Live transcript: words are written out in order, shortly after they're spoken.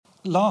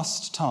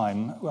Last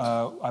time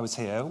I was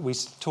here, we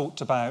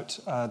talked about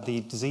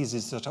the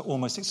diseases that are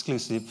almost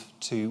exclusive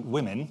to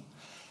women.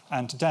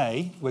 And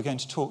today we're going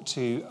to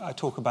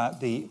talk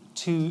about the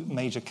two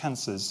major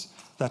cancers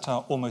that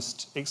are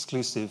almost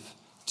exclusive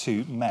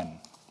to men.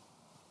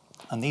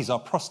 And these are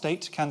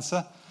prostate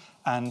cancer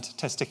and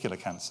testicular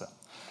cancer.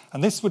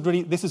 And this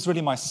is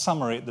really my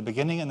summary at the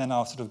beginning, and then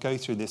I'll sort of go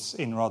through this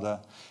in rather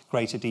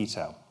greater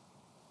detail.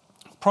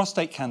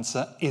 Prostate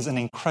cancer is an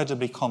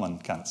incredibly common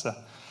cancer,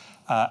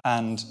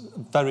 and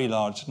very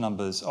large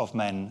numbers of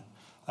men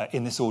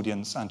in this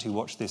audience and who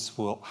watch this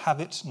will have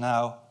it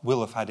now, will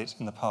have had it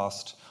in the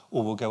past,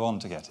 or will go on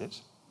to get it.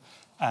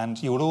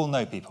 And you will all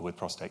know people with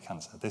prostate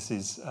cancer. This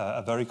is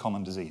a very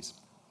common disease.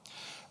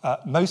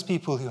 Most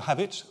people who have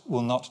it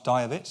will not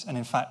die of it, and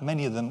in fact,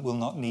 many of them will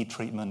not need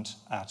treatment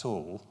at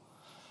all.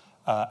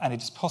 And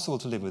it is possible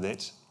to live with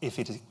it if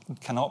it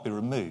cannot be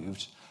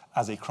removed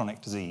as a chronic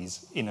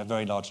disease in a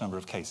very large number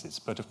of cases.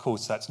 But of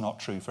course, that's not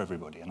true for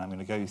everybody. And I'm going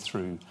to go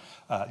through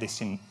this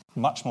in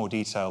much more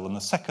detail than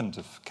the second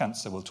of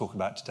cancer we'll talk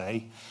about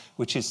today,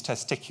 which is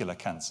testicular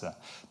cancer.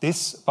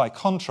 This, by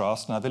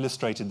contrast, and I've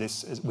illustrated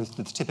this with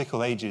the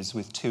typical ages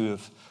with two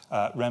of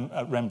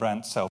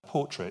Rembrandt cell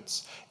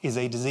portraits, is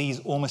a disease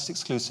almost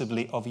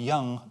exclusively of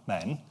young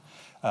men.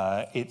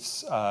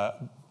 It's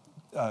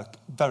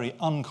very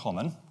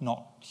uncommon,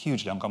 not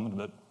hugely uncommon,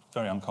 but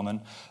very uncommon.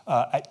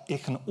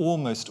 It can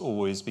almost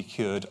always be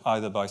cured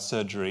either by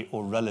surgery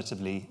or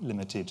relatively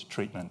limited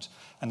treatment.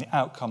 And the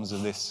outcomes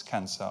of this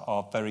cancer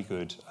are very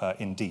good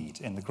indeed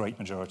in the great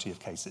majority of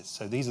cases.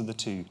 So these are the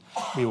two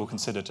we will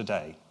consider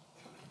today.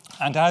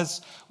 And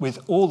as with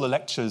all the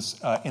lectures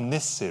in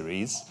this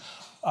series,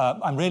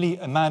 I'm really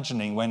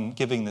imagining when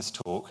giving this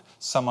talk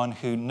someone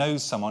who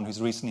knows someone who's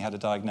recently had a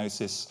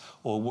diagnosis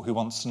or who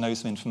wants to know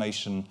some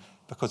information,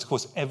 because, of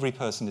course, every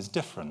person is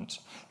different,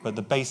 but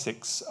the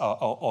basics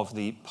of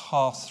the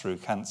path through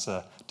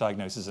cancer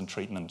diagnosis and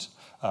treatment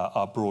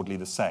are broadly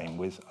the same,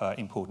 with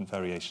important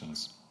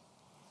variations.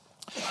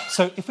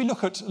 So if we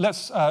look at, let's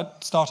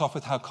start off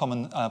with how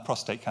common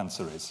prostate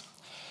cancer is.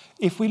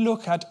 If we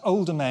look at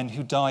older men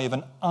who die of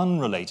an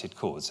unrelated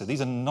cause, so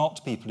these are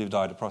not people who've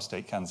died of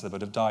prostate cancer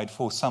but have died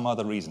for some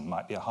other reason,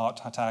 might be a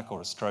heart attack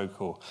or a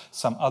stroke or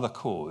some other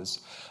cause,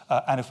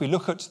 and if we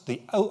look at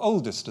the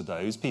oldest of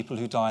those, people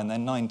who die in their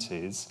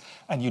 90s,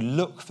 and you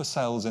look for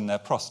cells in their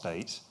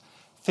prostate,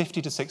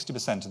 50 to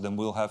 60% of them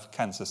will have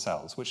cancer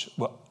cells, which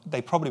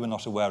they probably were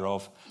not aware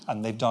of,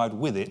 and they've died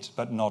with it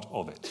but not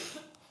of it.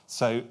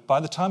 So by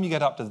the time you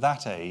get up to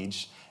that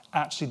age,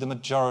 actually the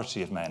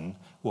majority of men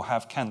will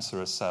have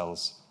cancerous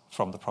cells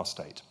from the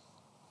prostate.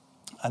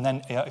 And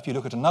then if you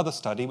look at another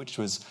study, which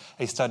was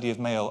a study of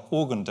male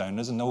organ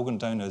donors, and organ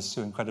donors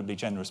who are incredibly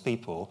generous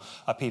people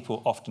are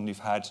people often who've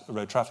had a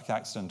road traffic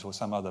accident or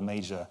some other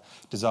major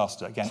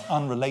disaster, again,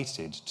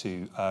 unrelated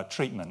to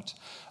treatment.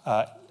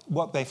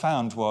 What they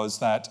found was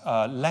that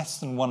less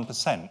than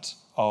 1%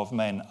 of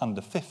men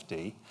under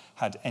 50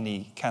 had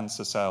any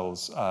cancer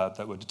cells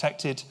that were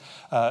detected,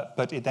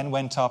 but it then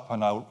went up,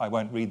 and I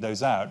won't read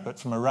those out, but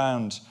from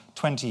around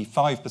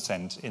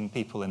 25% in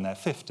people in their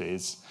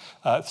 50s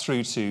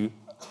through to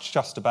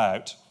just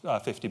about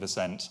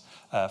 50%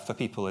 for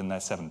people in their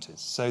 70s.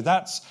 So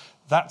that's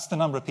the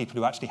number of people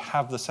who actually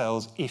have the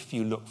cells if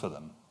you look for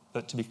them.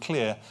 But to be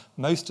clear,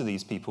 most of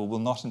these people will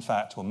not, in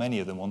fact, or many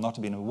of them will not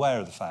have been aware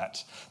of the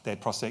fact they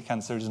had prostate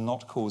cancer. It does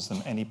not cause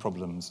them any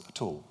problems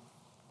at all.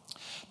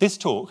 This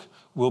talk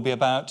will be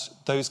about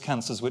those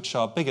cancers which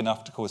are big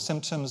enough to cause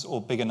symptoms or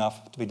big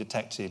enough to be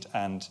detected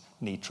and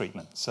need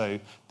treatment. So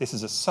this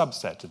is a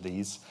subset of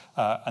these,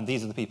 and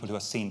these are the people who are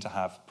seen to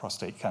have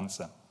prostate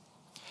cancer.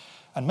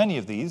 And many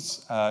of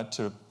these,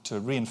 to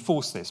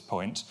reinforce this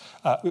point,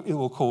 it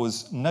will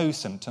cause no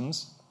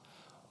symptoms,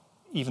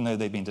 even though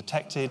they've been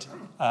detected,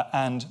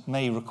 and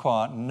may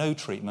require no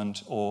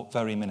treatment or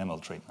very minimal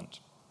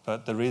treatment.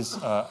 But there is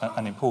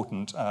an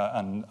important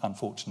and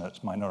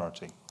unfortunate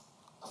minority.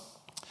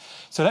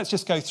 So let's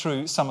just go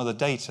through some of the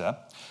data.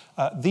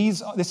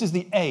 This is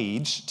the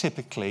age,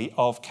 typically,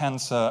 of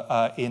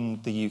cancer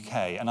in the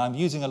UK. And I'm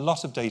using a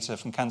lot of data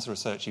from Cancer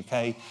Research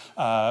UK,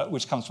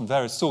 which comes from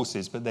various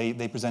sources, but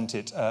they present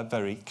it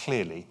very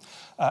clearly.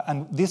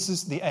 And this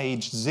is the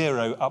age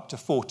 0 up to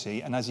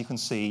 40, and as you can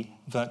see,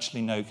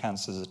 virtually no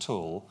cancers at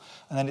all.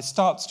 And then it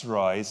starts to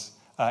rise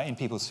in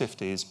people's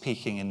 50s,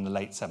 peaking in the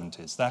late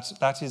 70s.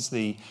 That is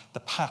the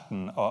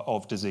pattern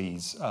of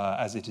disease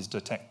as it is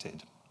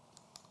detected.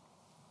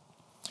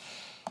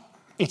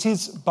 It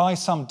is, by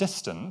some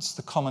distance,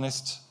 the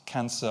commonest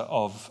cancer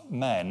of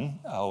men,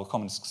 or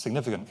commonest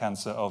significant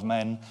cancer of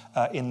men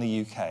in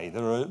the UK.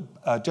 There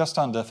are just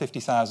under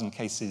 50,000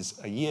 cases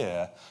a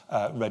year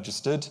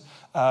registered.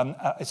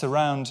 It's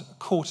around a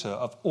quarter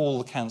of all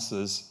the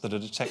cancers that are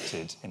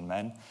detected in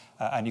men,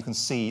 and you can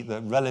see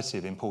the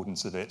relative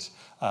importance of it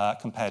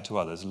compared to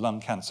others. Lung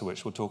cancer,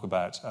 which we'll talk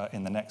about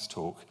in the next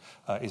talk,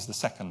 is the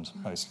second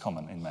most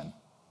common in men.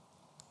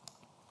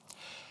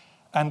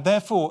 And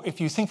therefore, if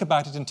you think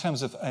about it in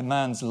terms of a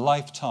man's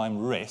lifetime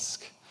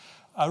risk,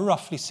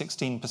 roughly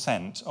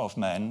 16% of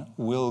men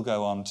will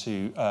go on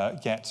to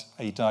get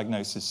a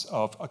diagnosis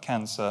of a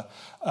cancer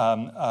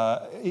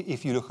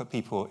if you look at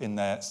people in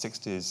their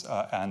 60s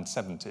and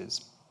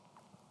 70s.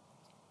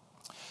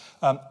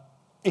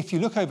 If you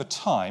look over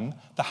time,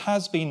 there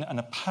has been an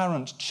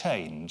apparent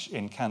change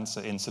in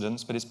cancer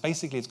incidence, but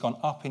it's gone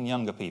up in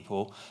younger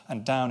people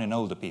and down in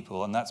older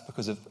people, and that's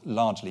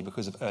largely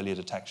because of earlier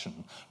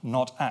detection,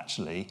 not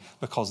actually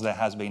because there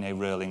has been a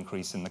real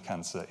increase in the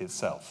cancer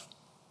itself.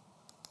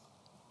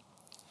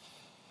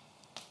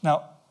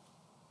 Now,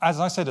 as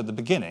I said at the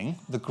beginning,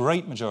 the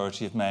great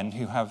majority of men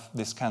who have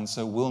this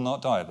cancer will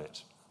not die of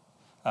it.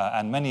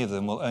 And many of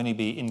them will only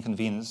be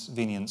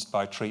inconvenienced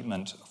by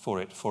treatment for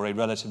it for a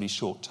relatively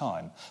short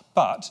time.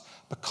 But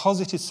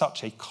because it is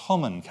such a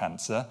common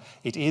cancer,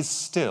 it is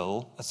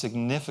still a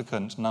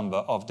significant number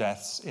of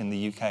deaths in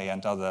the UK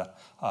and other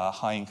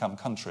high-income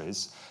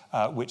countries,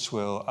 which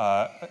will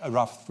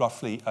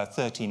roughly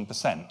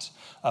 13%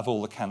 of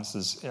all the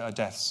cancers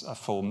deaths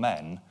for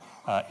men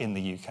in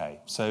the UK.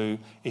 So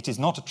it is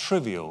not a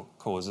trivial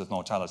cause of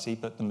mortality,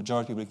 but the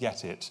majority who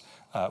get it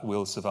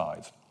will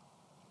survive.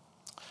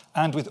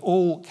 And with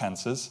all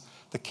cancers,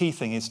 the key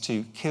thing is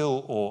to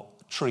kill or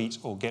treat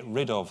or get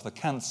rid of the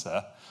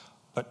cancer,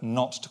 but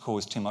not to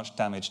cause too much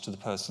damage to the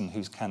person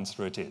whose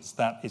cancer it is.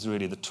 That is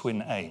really the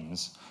twin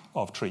aims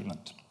of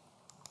treatment.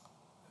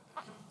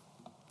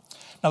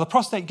 Now, the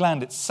prostate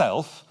gland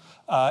itself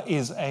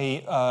is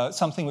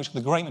something which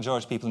the great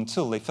majority of people,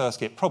 until they first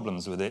get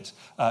problems with it,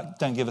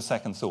 don't give a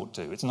second thought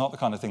to. It's not the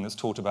kind of thing that's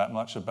taught about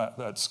much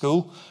at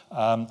school.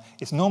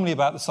 It's normally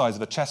about the size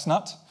of a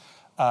chestnut.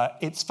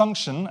 Its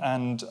function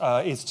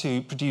is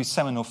to produce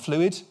seminal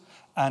fluid,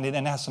 and it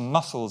then has some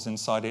muscles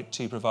inside it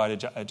to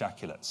provide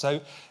ejaculate. So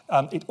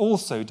it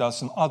also does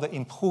some other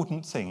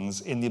important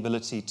things in the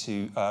ability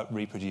to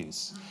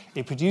reproduce.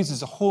 It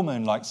produces a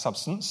hormone-like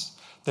substance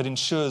that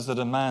ensures that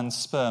a man's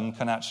sperm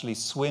can actually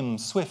swim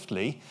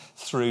swiftly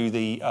through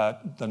the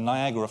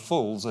Niagara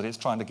Falls that it's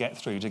trying to get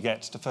through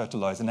to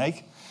fertilize an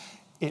egg.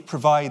 It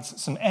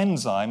provides some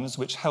enzymes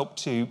which help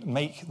to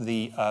make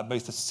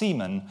both the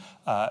semen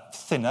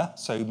thinner,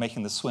 so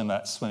making the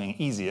swimmer swimming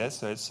easier,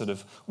 so it's sort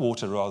of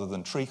water rather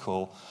than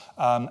treacle,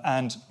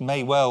 and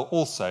may well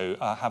also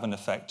have an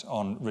effect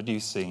on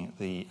reducing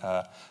the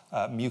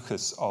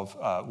mucus of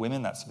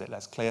women. That's a bit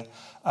less clear.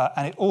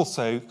 And it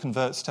also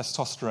converts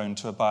testosterone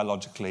to a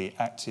biologically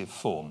active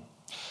form.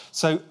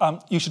 So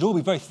you should all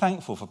be very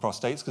thankful for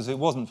prostates, because if it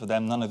wasn't for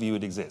them, none of you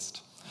would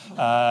exist.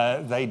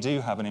 They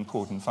do have an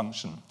important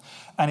function.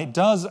 And it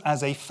does,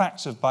 as a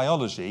fact of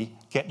biology,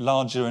 get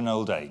larger in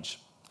old age.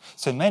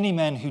 So many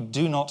men who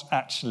do not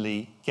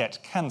actually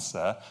get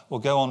cancer will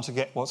go on to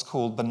get what's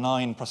called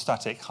benign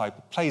prostatic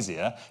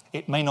hyperplasia.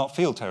 It may not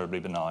feel terribly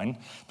benign,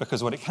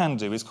 because what it can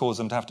do is cause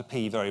them to have to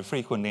pee very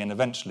frequently, and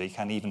eventually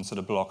can even sort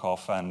of block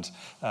off and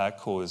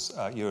cause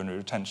urinary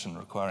retention,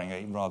 requiring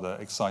a rather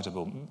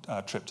excitable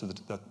trip to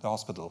the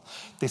hospital.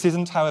 This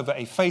isn't, however,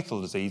 a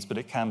fatal disease, but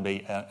it can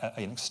be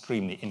an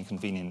extremely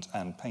inconvenient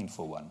and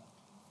painful one.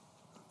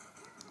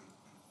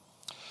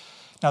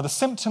 Now, the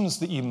symptoms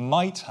that you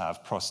might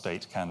have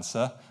prostate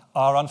cancer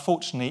are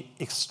unfortunately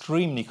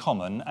extremely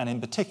common, and in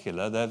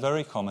particular, they're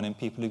very common in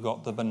people who've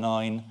got the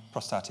benign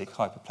prostatic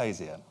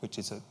hyperplasia, which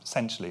is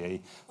essentially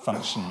a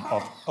function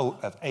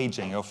of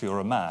aging, if you're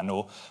a man,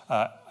 or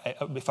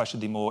if I should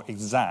be more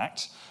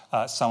exact,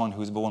 someone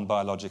who is born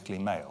biologically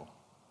male.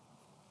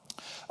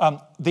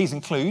 These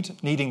include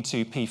needing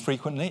to pee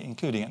frequently,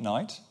 including at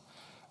night,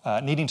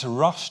 needing to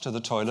rush to the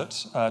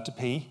toilet to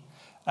pee,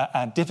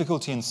 and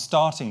difficulty in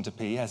starting to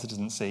pee,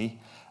 hesitancy,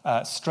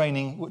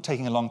 straining,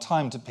 taking a long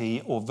time to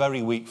pee, or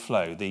very weak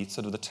flow. The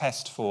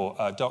test for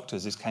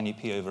doctors is, can you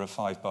pee over a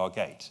 5-bar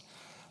gate?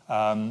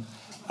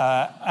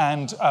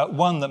 And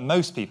one that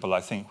most people, I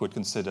think, would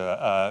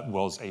consider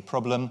was a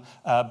problem,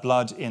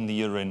 blood in the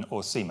urine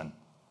or semen.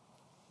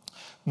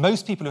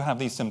 Most people who have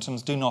these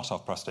symptoms do not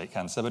have prostate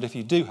cancer, but if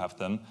you do have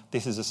them,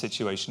 this is a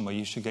situation where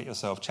you should get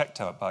yourself checked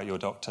out by your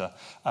doctor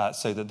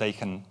so that they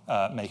can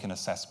make an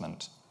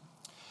assessment.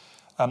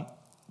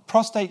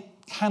 Prostate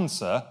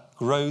cancer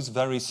grows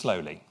very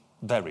slowly,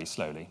 very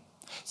slowly.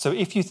 So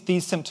if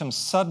these symptoms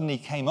suddenly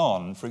came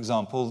on, for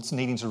example,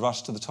 needing to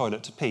rush to the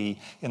toilet to pee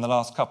in the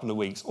last couple of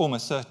weeks,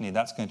 almost certainly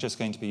that's just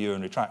going to be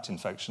urinary tract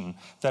infection,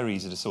 very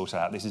easy to sort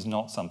out. This is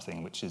not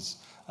something which is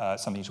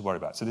something to worry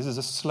about. So this is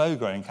a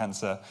slow-growing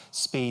cancer.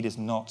 Speed is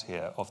not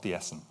here of the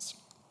essence.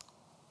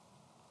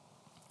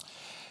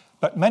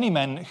 But many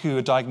men who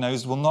are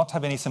diagnosed will not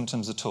have any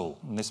symptoms at all.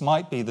 And this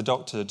might be the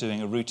doctor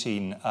doing a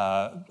routine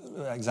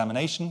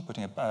examination,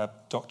 putting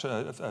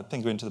a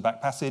finger into the back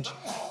passage.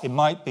 It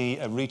might be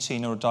a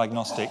routine or a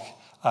diagnostic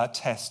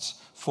test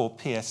for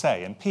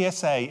PSA. And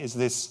PSA is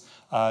this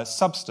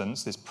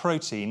substance, this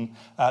protein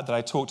that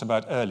I talked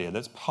about earlier,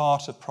 that's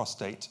part of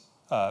prostate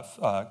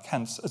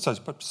cancer,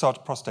 sort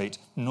of prostate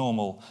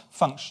normal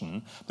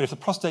function. But if the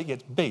prostate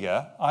gets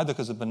bigger, either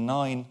because of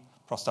benign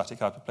prostatic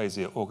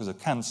hyperplasia or because of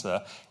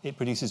cancer, it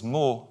produces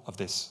more of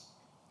this,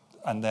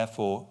 and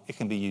therefore it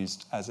can be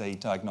used as a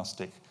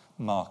diagnostic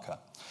marker.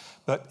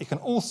 but it can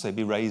also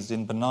be raised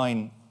in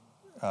benign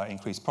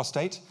increased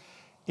prostate.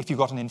 If you've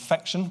got an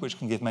infection, which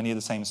can give many of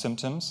the same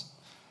symptoms,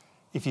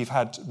 if you've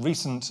had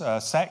recent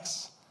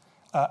sex,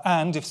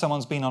 and if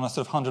someone's been on a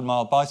sort of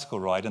 100-mile bicycle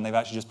ride and they've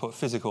actually just put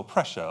physical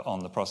pressure on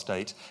the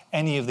prostate,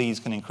 any of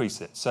these can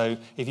increase it. So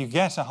if you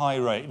get a high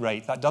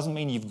rate, that doesn't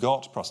mean you've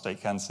got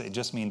prostate cancer. It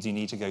just means you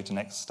need to go to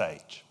next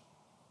stage.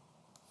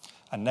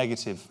 A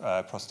negative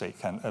prostate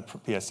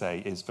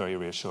PSA is very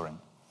reassuring.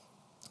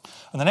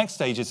 And the next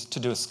stage is to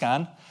do a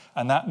scan,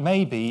 and that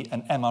may be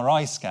an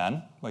MRI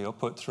scan, where you're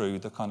put through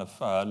the kind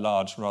of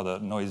large, rather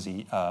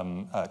noisy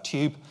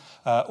tube,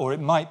 or it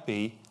might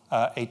be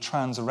a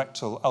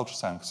transrectal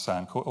ultrasound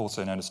scan,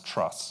 also known as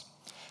TRUS.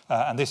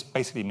 And this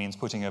basically means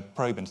putting a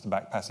probe into the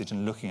back passage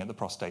and looking at the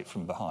prostate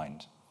from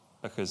behind,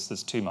 because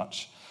there's too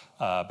much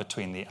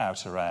between the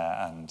outer air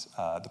and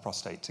the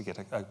prostate to get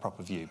a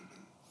proper view.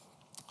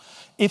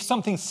 If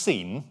something's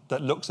seen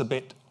that looks a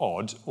bit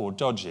odd or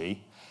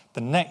dodgy,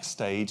 the next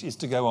stage is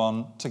to go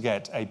on to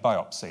get a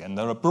biopsy. And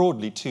there are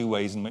broadly two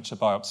ways in which a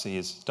biopsy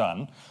is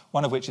done,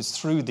 one of which is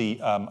through the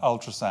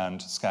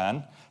ultrasound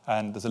scan,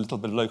 and there's a little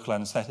bit of local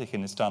anaesthetic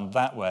and it's done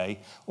that way,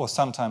 or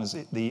sometimes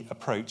the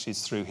approach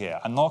is through here.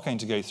 I'm not going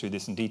to go through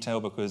this in detail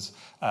because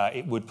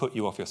it would put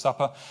you off your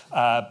supper,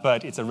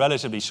 but it's a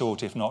relatively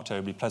short, if not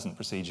terribly pleasant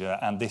procedure,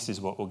 and this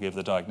is what will give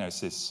the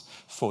diagnosis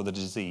for the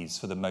disease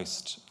for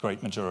the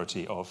great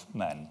majority of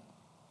men.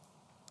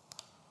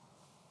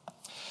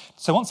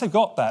 So once they've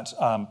got that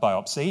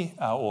biopsy,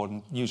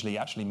 or usually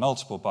actually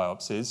multiple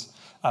biopsies,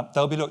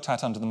 they'll be looked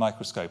at under the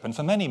microscope. And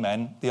for many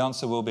men, the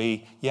answer will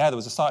be, yeah, there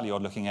was a slightly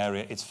odd-looking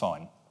area, it's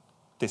fine.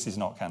 This is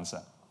not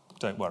cancer,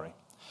 don't worry.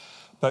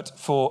 But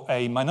for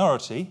a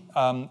minority,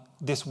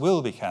 this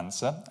will be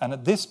cancer. And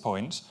at this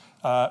point,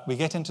 we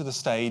get into the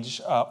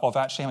stage of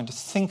actually having to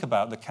think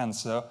about the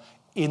cancer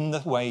in the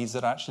ways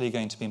that are actually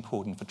going to be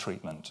important for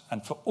treatment.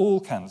 And for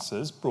all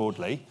cancers,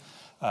 broadly,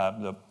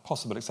 the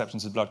possible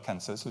exceptions of blood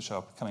cancers, which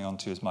I'll be coming on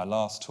to as my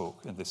last talk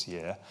in this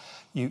year,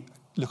 you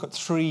look at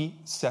three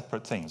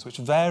separate things, which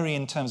vary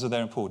in terms of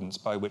their importance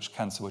by which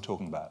cancer we're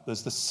talking about.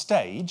 There's the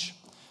stage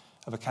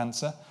of a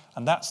cancer,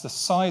 and that's the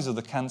size of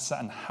the cancer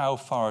and how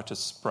far it has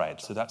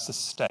spread. So that's the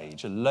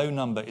stage. A low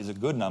number is a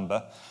good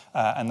number,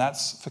 and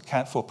that's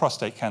for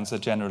prostate cancer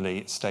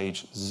generally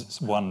stage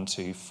 1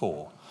 to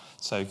 4.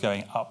 So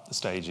going up the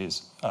stage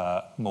is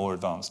more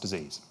advanced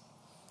disease.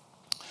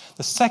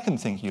 The second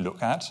thing you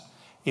look at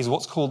is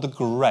what's called the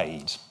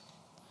grade.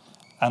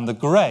 And the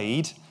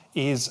grade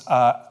is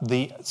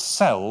the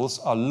cells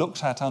are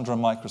looked at under a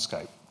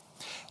microscope.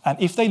 And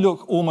if they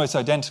look almost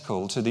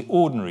identical to the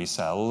ordinary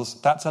cells,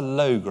 that's a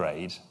low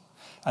grade.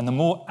 And the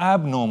more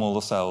abnormal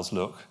the cells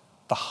look,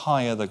 the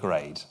higher the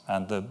grade.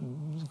 And the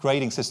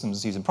grading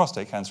systems used in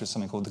prostate cancer is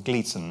something called the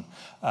Gleason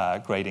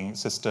grading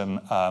system,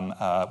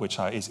 which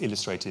is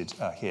illustrated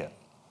here.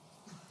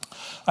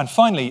 And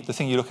finally, the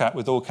thing you look at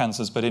with all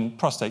cancers, but in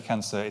prostate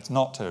cancer, it's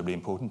not terribly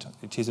important.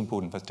 It is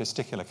important for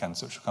testicular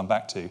cancer, which we'll come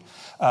back to.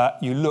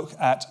 You look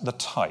at the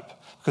type,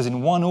 because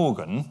in one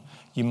organ,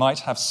 you might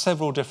have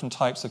several different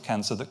types of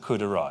cancer that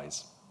could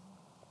arise,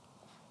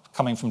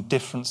 coming from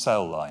different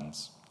cell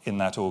lines in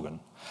that organ.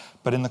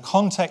 But in the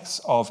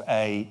context of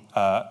a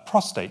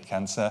prostate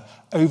cancer,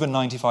 over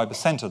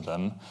 95% of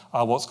them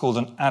are what's called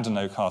an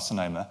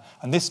adenocarcinoma,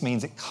 and this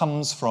means it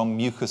comes from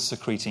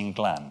mucus-secreting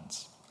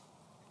glands.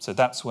 So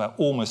that's where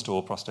almost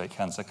all prostate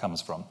cancer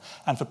comes from.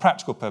 And for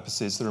practical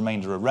purposes, the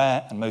remainder are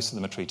rare, and most of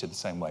them are treated the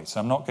same way. So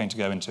I'm not going to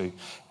go into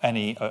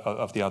any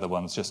of the other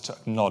ones, just to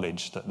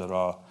acknowledge that there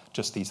are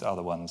just these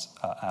other ones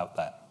out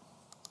there.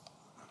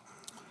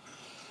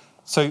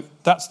 So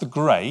that's the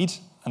grade,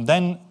 and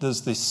then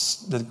there's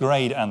the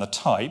grade and the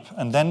type,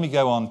 and then we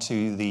go on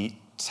to the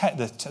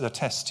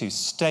test to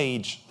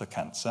stage the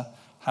cancer,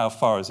 how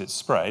far has it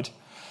spread,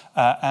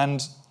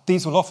 and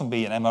these will often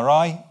be an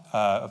MRI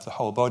of the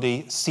whole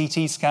body,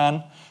 CT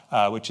scan,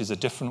 which is a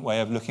different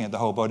way of looking at the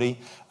whole body,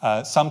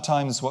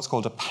 sometimes what's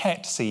called a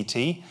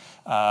PET-CT,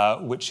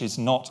 which is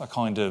not a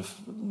kind of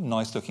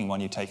nice-looking one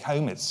you take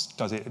home. It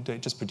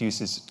just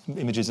produces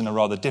images in a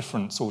rather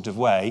different sort of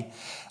way.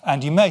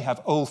 And you may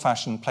have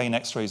old-fashioned plain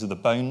X-rays of the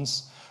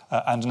bones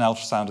and an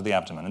ultrasound of the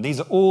abdomen. And these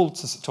are all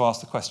to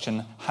ask the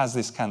question, has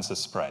this cancer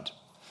spread?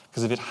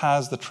 Because if it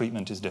has, the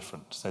treatment is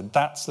different. So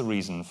that's the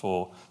reason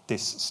for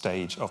this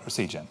stage of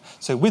procedure.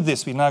 So with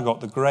this, we've now got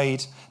the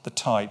grade, the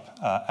type,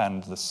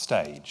 and the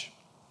stage.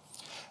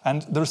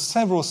 And there are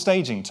several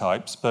staging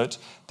types, but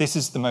this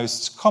is the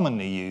most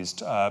commonly used,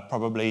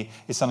 probably,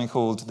 is something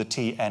called the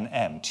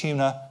TNM,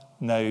 tumour,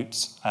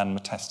 nodes, and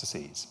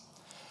metastases.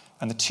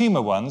 And the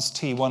tumour ones,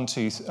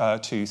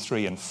 T1, 2,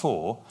 3, and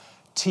 4,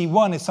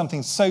 T1 is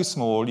something so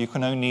small you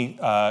can only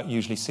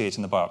usually see it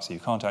in the biopsy. You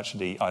can't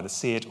actually either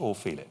see it or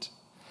feel it.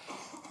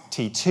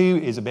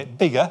 T2 is a bit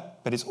bigger,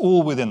 but it's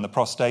all within the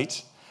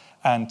prostate,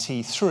 and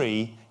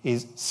T3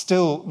 is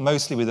still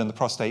mostly within the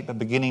prostate, but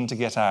beginning to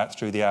get out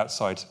through the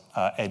outside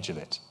edge of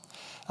it.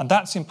 And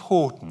that's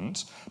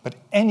important, but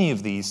any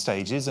of these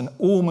stages, and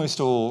almost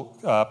all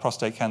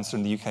prostate cancer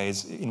in the UK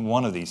is in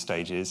one of these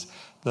stages,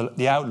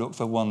 the outlook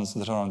for ones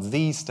that are on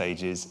these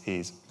stages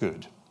is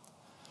good.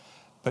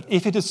 But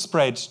if it has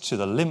spread to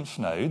the lymph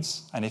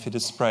nodes, and if it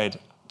has spread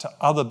to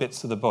other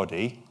bits of the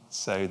body,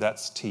 so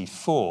that's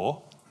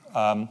T4,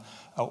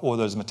 or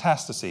those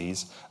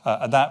metastases,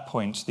 at that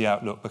point the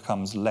outlook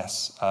becomes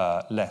less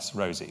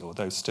rosy,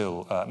 although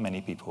still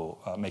many people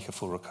make a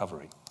full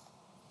recovery.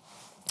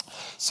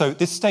 So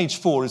this stage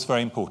 4 is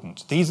very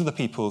important. These are the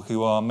people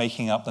who are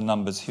making up the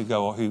numbers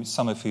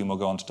some of whom will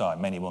go on to die.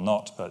 Many will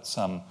not, but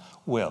some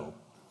will.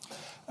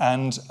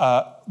 And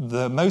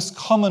the most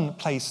common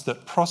place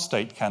that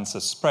prostate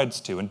cancer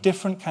spreads to, and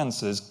different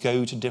cancers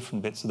go to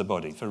different bits of the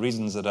body for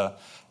reasons that are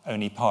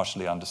only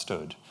partially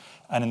understood.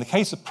 And in the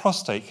case of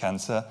prostate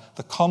cancer,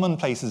 the common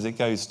places it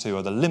goes to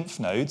are the lymph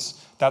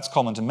nodes. That's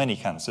common to many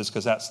cancers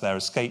because that's their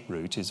escape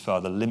route, is via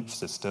the lymph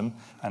system.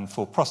 And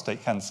for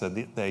prostate cancer,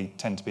 they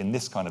tend to be in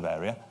this kind of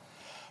area.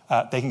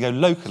 They can go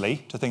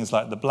locally to things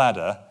like the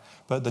bladder,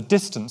 but the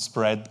distant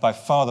spread, by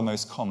far the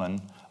most common,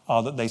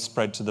 are that they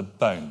spread to the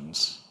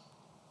bones.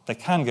 They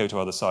can go to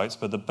other sites,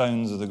 but the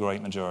bones are the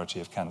great majority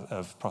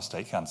of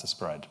prostate cancer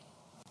spread.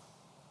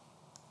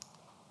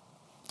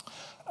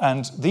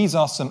 And these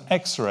are some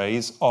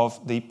X-rays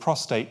of the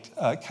prostate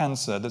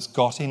cancer that's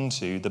got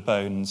into the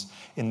bones,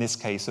 in this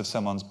case of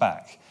someone's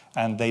back.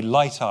 And they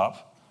light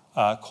up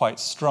quite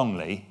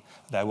strongly.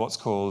 They're what's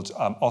called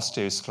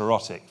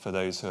osteosclerotic, for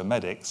those who are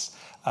medics,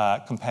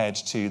 compared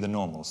to the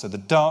normal. So the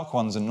dark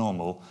ones are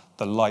normal,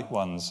 the light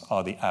ones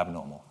are the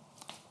abnormal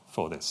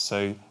for this.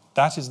 So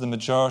that is the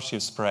majority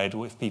of spread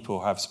if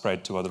people have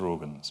spread to other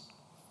organs.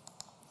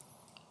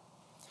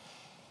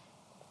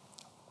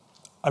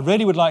 I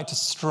really would like to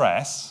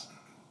stress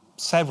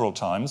several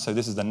times, so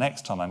this is the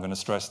next time I'm going to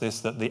stress this,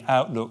 that the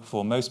outlook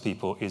for most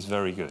people is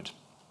very good.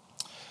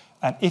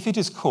 And if it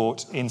is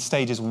caught in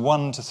stages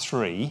 1 to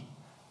 3,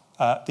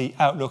 the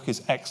outlook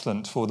is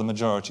excellent for the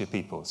majority of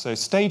people. So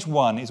stage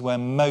 1 is where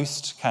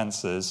most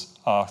cancers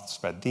are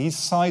spread. These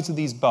sides of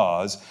these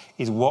bars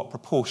is what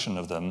proportion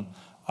of them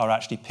are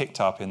actually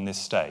picked up in this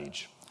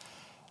stage.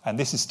 And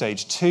this is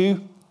stage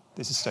 2,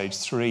 this is stage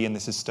 3, and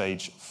this is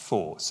stage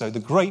 4. So the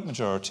great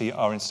majority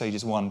are in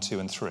stages 1, 2,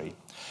 and 3.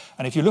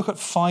 And if you look at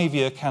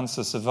 5-year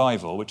cancer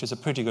survival, which is a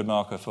pretty good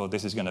marker for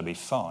this is going to be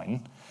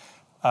fine,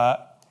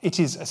 it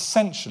is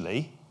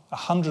essentially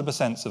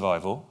 100%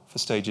 survival for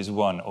stages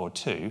 1 or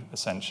 2,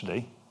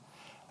 essentially,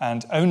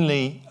 and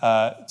only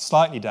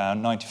slightly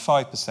down,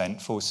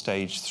 95% for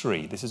stage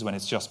 3. This is when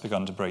it's just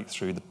begun to break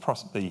through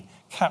the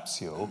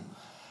capsule,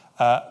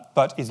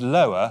 but is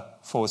lower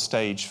for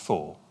stage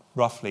 4.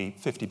 Roughly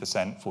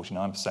 50%,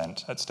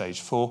 49% at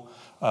stage 4,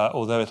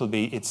 although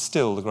it's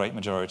still the great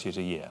majority at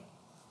a year.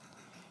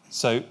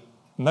 So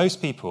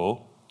most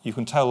people, you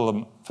can tell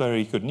them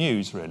very good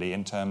news, really,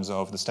 in terms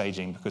of the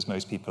staging, because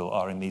most people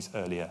are in these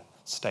earlier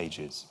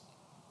stages.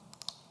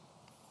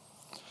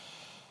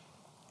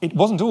 It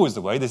wasn't always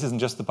the way. This isn't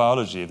just the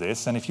biology of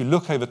this. And if you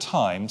look over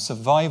time,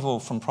 survival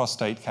from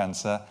prostate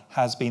cancer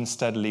has been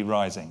steadily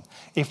rising.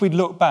 If we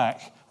look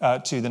back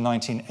to the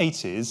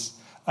 1980s,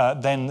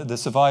 then the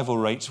survival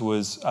rate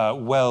was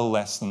well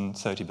less than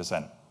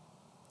 30%.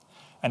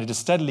 And it has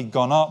steadily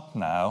gone up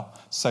now,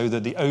 so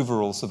that the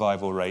overall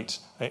survival rate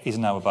is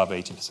now above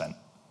 80%.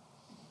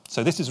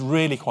 So this is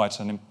really quite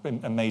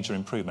a major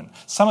improvement.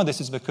 Some of this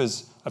is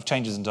because of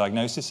changes in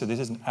diagnosis, so this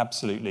isn't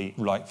absolutely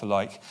like for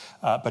like,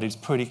 but it's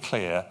pretty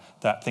clear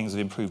that things have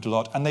improved a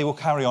lot, and they will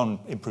carry on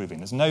improving.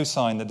 There's no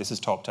sign that this has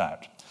topped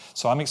out.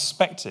 So I'm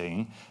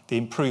expecting the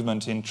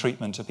improvement in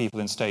treatment of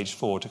people in stage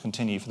 4 to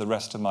continue for the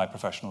rest of my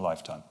professional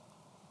lifetime.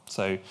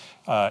 So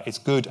it's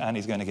good and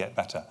is going to get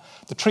better.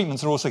 The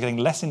treatments are also getting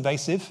less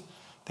invasive.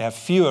 They have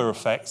fewer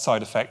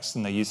side effects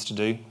than they used to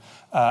do.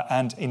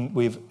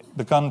 We've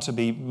begun to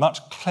be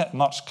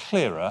much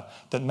clearer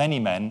that many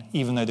men,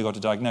 even though they've got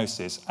a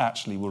diagnosis,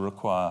 actually will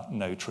require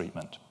no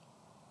treatment.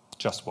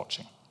 Just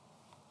watching.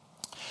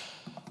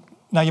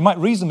 Now, you might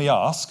reasonably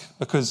ask,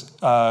 because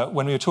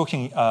when we were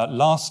talking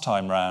last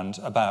time round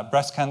about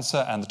breast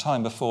cancer and the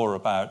time before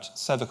about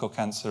cervical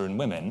cancer in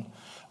women,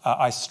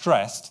 I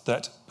stressed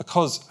that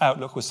because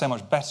outlook was so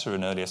much better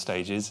in earlier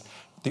stages,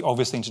 the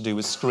obvious thing to do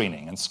was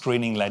screening, and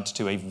screening led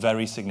to a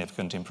very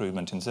significant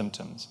improvement in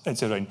symptoms,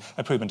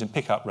 improvement in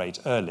pickup rate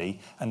early,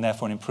 and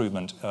therefore an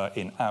improvement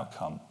in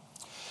outcome.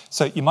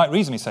 So you might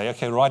reasonably say,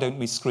 okay, why don't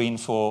we screen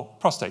for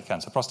prostate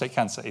cancer? Prostate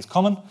cancer is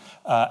common,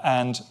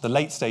 and the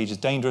late stage is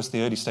dangerous,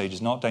 the early stage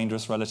is not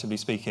dangerous, relatively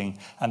speaking,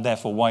 and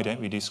therefore why don't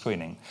we do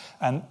screening?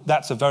 And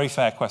that's a very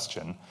fair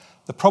question.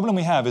 The problem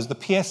we have is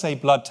the PSA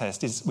blood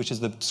test, which is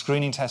the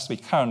screening test we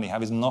currently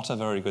have, is not a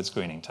very good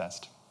screening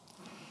test.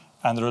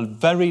 And there are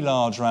very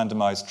large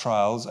randomized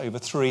trials, over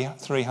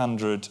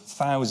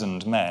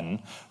 300,000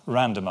 men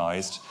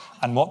randomized,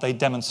 and what they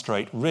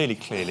demonstrate really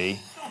clearly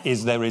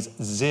is there is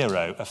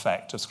zero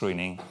effect of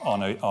screening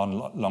on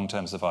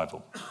long-term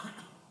survival.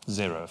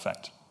 Zero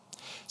effect.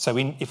 So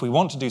if we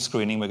want to do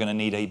screening, we're going to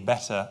need a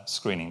better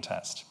screening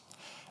test.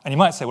 And you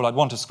might say, well, I'd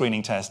want a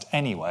screening test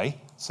anyway,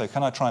 so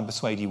can I try and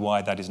persuade you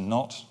why that is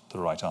not the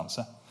right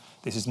answer?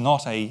 This is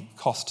not a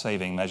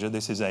cost-saving measure,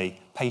 this is a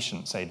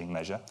patient-saving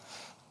measure.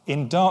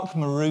 In dark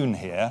maroon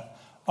here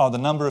are the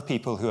number of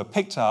people who are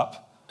picked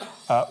up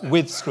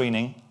with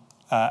screening,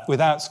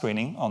 without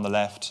screening on the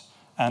left,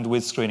 and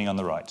with screening on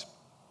the right.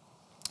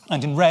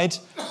 And in red,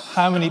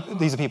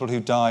 these are people who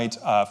died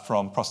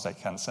from prostate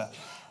cancer.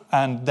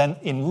 And then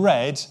in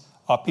red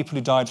are people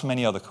who died from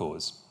any other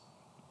cause.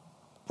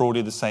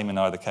 Broadly the same in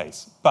either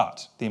case.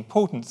 But the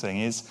important thing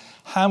is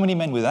how many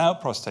men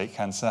without prostate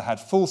cancer had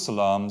false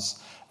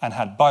alarms and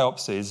had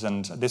biopsies,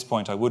 and at this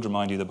point I would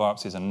remind you the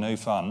biopsies are no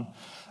fun.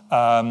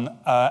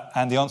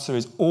 And the answer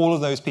is all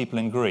of those people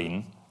in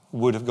green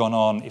would have gone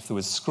on, if there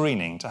was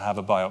screening, to have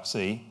a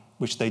biopsy,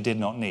 which they did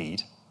not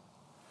need.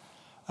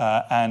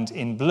 And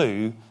in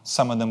blue,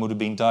 some of them would have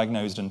been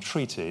diagnosed and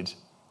treated,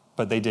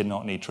 but they did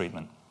not need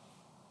treatment.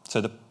 So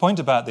the point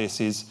about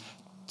this is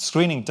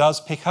screening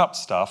does pick up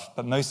stuff,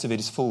 but most of it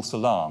is false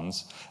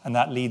alarms, and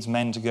that leads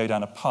men to go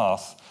down a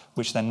path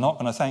which they're not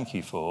going to thank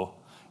you for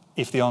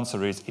if the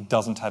answer is it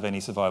doesn't have any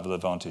survival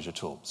advantage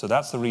at all. So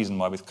that's the reason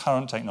why with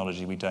current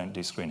technology we don't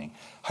do screening.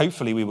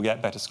 Hopefully we will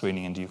get better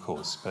screening in due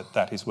course, but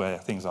that is where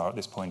things are at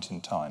this point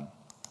in time.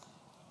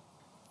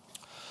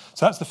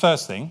 So that's the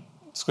first thing.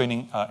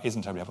 Screening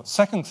isn't terribly helpful.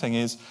 Second thing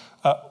is,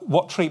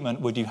 what treatment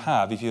would you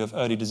have if you have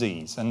early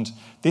disease? And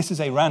this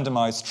is a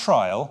randomized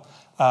trial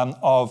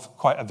of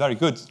quite a very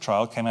good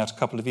trial, came out a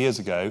couple of years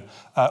ago,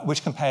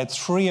 which compared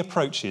 3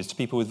 approaches to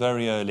people with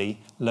very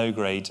early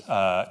low-grade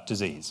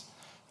disease.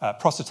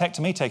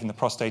 Prostatectomy, taking the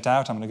prostate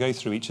out, I'm going to go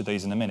through each of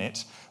these in a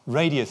minute,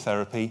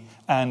 radiotherapy,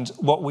 and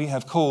what we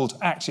have called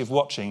active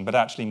watching, but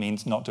actually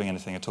means not doing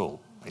anything at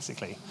all,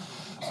 basically.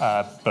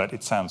 But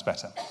it sounds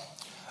better.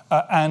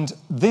 And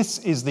this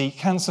is the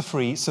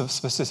cancer-free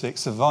specific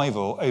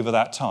survival over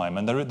that time.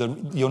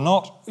 And you're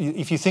not,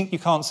 if you think you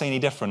can't see any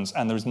difference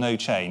and there is no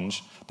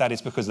change, that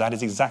is because that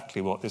is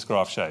exactly what this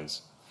graph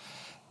shows.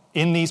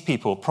 In these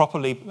people,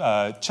 properly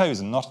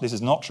chosen, this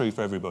is not true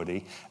for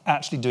everybody,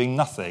 actually doing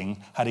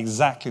nothing had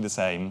exactly the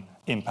same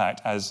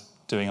impact as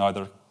doing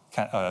either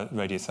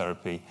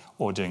radiotherapy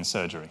or doing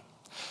surgery.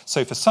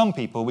 So for some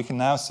people, we can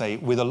now say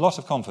with a lot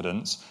of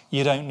confidence,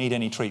 you don't need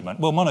any treatment.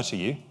 We'll monitor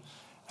you.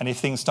 And if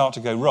things start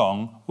to go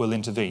wrong, we'll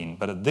intervene.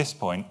 But at this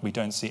point, we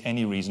don't see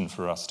any reason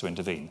for us to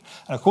intervene.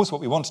 And of course, what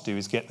we want to do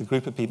is get the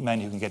group of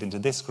men who can get into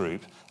this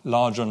group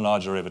larger and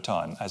larger over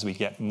time as we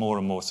get more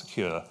and more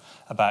secure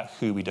about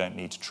who we don't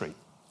need to treat.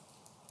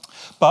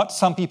 But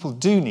some people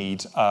do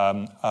need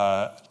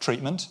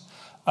treatment,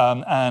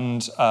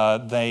 and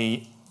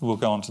they will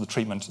go on to the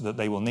treatment that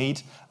they will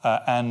need.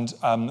 And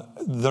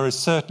there is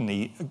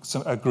certainly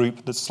a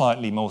group that's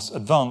slightly more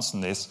advanced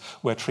than this,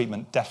 where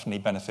treatment definitely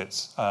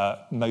benefits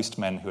most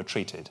men who are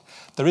treated.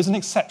 There is an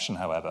exception,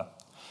 however.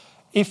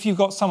 If you've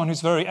got someone who's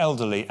very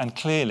elderly and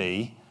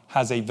clearly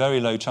has a very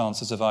low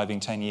chance of surviving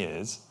 10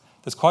 years,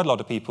 there's quite a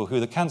lot of people who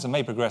the cancer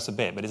may progress a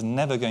bit, but it's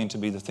never going to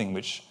be the thing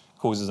which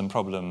causes them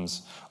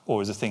problems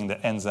or is a thing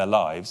that ends their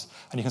lives.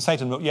 And you can say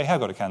to them, look, yeah, you have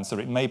got a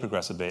cancer, it may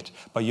progress a bit,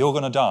 but you're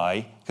going to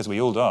die, because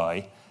we all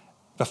die,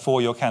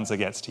 before your cancer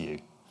gets to you.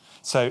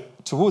 So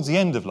towards the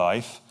end of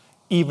life,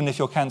 even if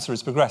your cancer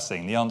is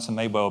progressing, the answer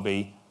may well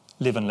be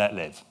live and let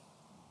live.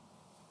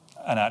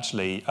 And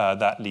actually,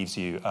 that leaves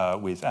you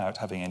without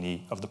having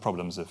any of the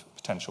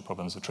potential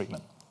problems of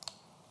treatment.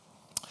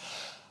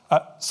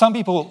 Some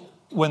people,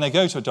 when they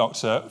go to a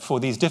doctor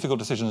for these difficult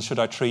decisions, should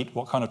I treat,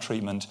 what kind of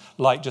treatment,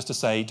 like just to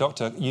say,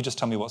 doctor, you just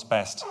tell me what's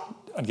best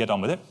and get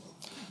on with it.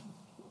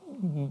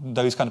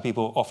 Those kind of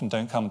people often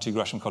don't come to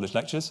Gresham College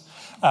lectures.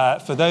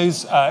 For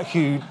those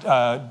who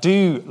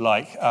do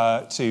like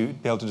to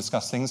be able to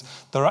discuss things,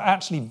 there are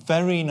actually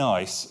very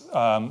nice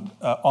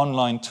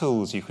online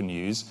tools you can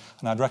use,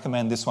 and I'd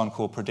recommend this one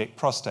called Predict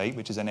Prostate,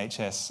 which is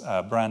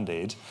NHS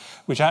branded,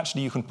 which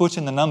actually you can put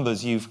in the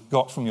numbers you've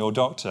got from your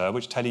doctor,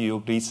 which tell you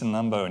your Gleason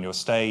number and your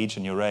stage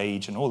and your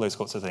age and all those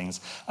sorts of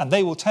things, and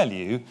they will tell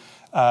you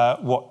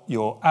what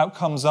your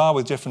outcomes are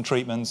with different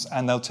treatments,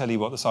 and they'll tell you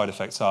what the side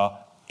effects are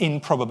in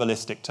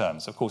probabilistic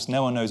terms. Of course,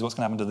 no one knows what's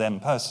going to happen to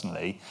them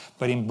personally,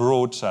 but in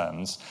broad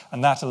terms,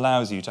 and that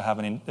allows you to have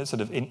an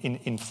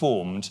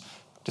informed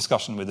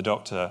discussion with the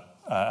doctor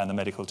and the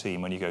medical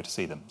team when you go to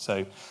see them.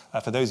 So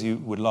for those who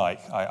would like,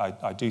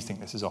 I do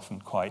think this is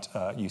often quite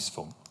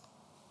useful.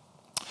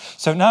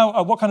 So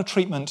now, what kind of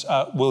treatment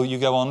will you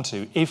go on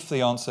to if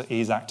the answer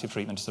is active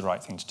treatment is the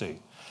right thing to do?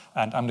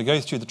 And I'm going to go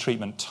through the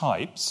treatment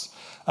types.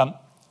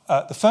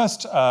 The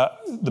first,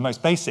 the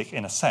most basic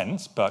in a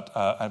sense, but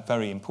a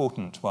very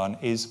important one,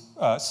 is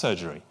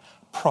surgery,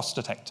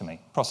 prostatectomy.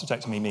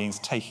 Prostatectomy means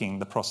taking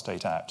the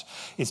prostate out.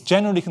 It's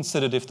generally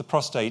considered if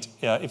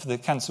the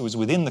cancer was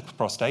within the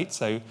prostate,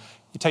 so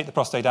you take the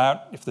prostate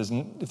out, if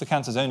the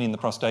cancer's only in the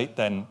prostate,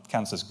 then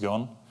cancer's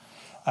gone.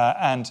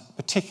 And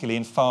particularly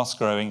in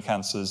fast-growing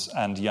cancers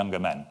and younger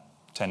men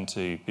tend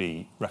to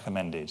be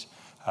recommended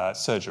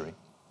surgery.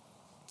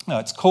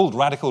 It's called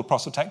radical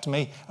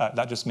prostatectomy.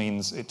 That just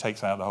means it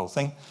takes out the whole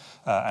thing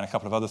and a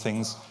couple of other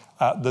things.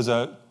 There's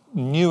a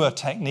newer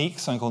technique,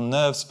 something called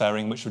nerve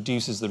sparing, which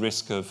reduces the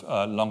risk of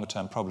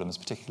longer-term problems,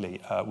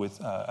 particularly with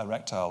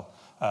erectile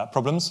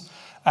problems.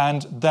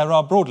 And there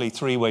are broadly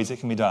 3 ways it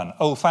can be done.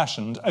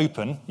 Old-fashioned,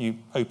 open. You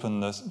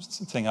open the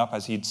thing up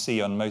as you'd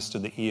see on most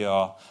of the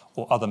ER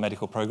or other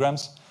medical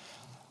programs.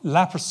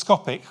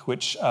 Laparoscopic,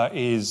 which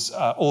is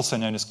also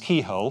known as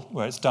keyhole,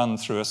 where it's done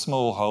through a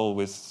small hole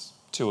with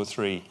 2 or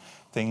 3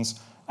 things,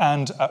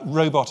 and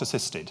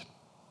robot-assisted.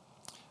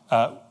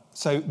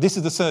 So this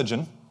is the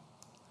surgeon,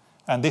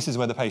 and this is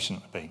where the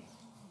patient would be,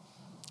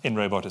 in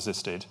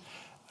robot-assisted.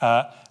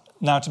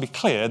 Now, to be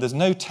clear, there's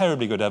no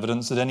terribly good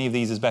evidence that any of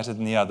these is better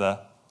than the other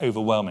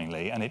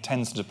overwhelmingly, and it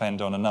tends to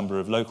depend on a number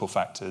of local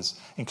factors,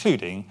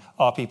 including,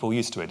 are people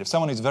used to it? If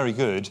someone who's very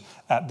good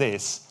at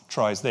this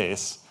tries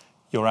this,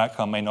 your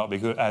outcome may not be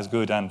as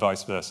good, and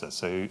vice versa.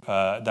 So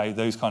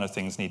those kind of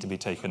things need to be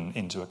taken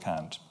into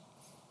account.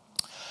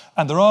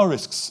 And there are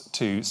risks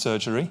to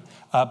surgery,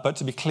 but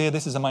to be clear,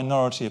 this is a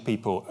minority of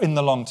people in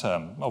the long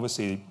term.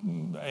 Obviously,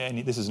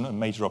 this isn't a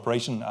major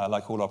operation.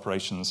 Like all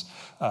operations,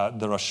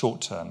 there are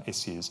short-term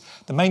issues.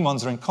 The main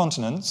ones are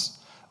incontinence,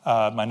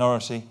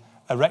 minority,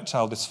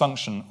 erectile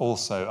dysfunction,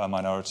 also a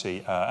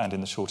minority, and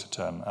in the shorter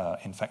term,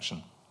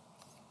 infection.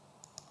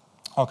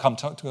 I'll come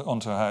on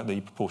to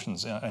the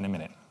proportions in a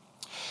minute.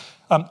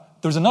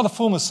 There's another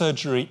form of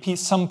surgery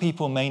some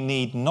people may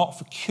need not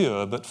for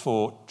cure, but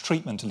for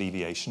treatment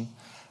alleviation.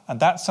 And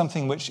that's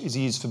something which is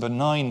used for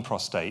benign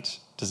prostate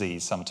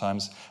disease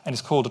sometimes, and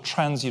it's called a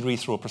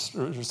transurethral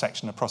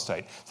resection of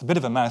prostate. It's a bit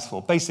of a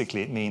mouthful.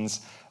 Basically, it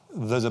means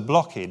there's a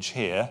blockage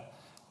here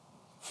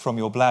from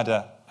your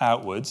bladder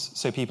outwards,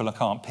 so people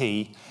can't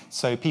pee.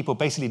 So people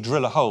basically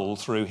drill a hole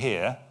through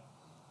here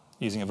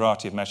using a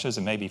variety of measures.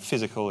 It may be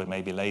physical, it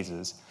may be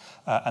lasers,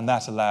 and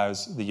that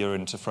allows the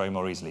urine to flow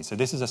more easily. So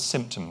this is a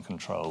symptom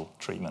control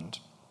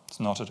treatment. It's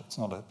not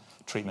a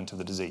treatment of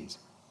the disease.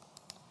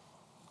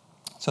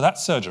 So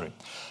that's surgery.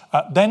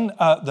 Then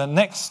the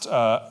next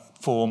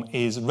form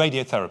is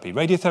radiotherapy.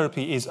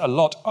 Radiotherapy is a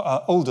lot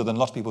older than a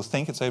lot of people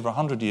think. It's over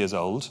 100 years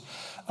old.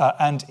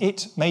 And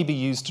it may be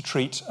used to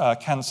treat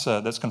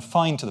cancer that's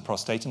confined to the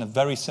prostate in a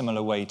very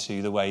similar way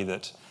to the way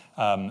that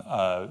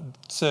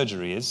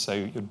surgery is. So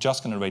you're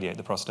just going to radiate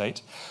the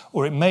prostate.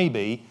 Or it may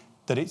be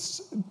that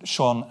it's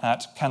shone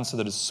at cancer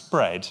that has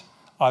spread,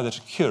 either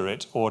to cure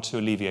it or to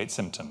alleviate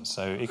symptoms.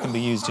 So it can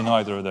be used in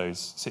either of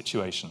those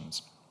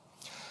situations.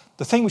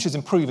 The thing which is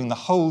improving the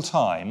whole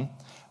time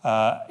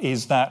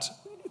is that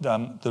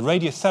the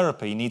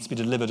radiotherapy needs to be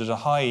delivered at a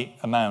high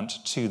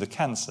amount to the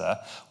cancer.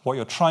 What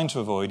you're trying to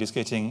avoid is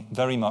getting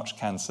very much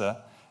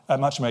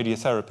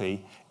radiotherapy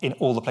in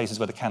all the places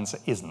where the cancer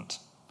isn't.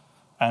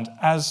 And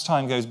as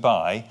time goes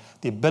by,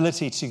 the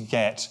ability to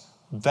get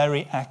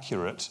very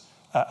accurate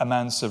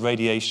amounts of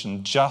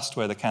radiation just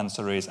where the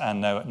cancer is and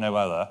no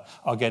other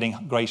are getting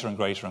greater and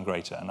greater and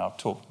greater. And I'll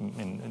talk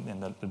in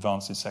the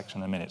advances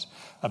section in a minute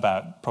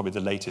about probably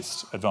the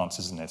latest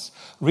advances in this.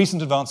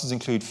 Recent advances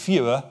include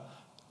fewer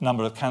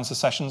number of cancer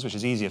sessions, which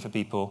is easier for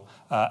people,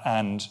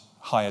 and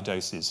higher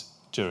doses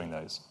during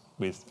those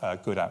with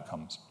good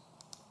outcomes.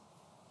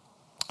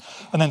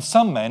 And then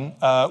some men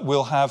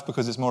will have,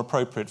 because it's more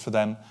appropriate for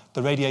them,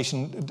 the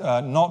radiation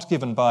not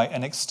given by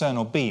an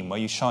external beam, where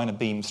you shine a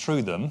beam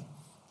through them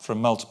from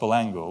multiple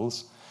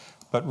angles,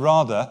 but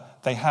rather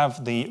they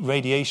have the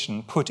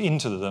radiation put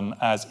into them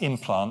as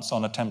implants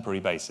on a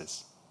temporary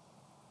basis.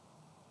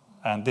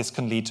 And this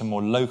can lead to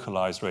more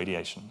localized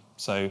radiation.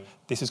 So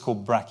this is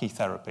called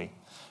brachytherapy.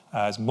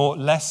 It's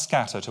less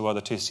scatter to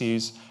other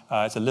tissues.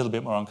 It's a little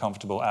bit more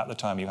uncomfortable at the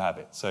time you have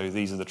it. So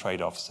these are the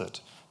trade-offs that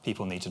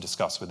people need to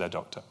discuss with their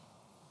doctor.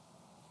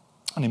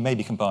 And it may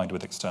be combined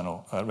with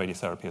external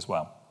radiotherapy as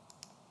well.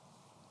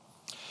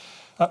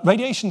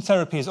 Radiation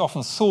therapy is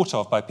often thought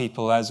of by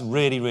people as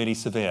really, really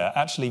severe.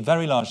 Actually,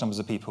 very large numbers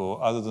of people,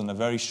 other than a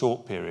very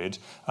short period,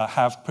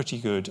 have pretty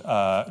good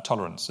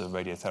tolerance of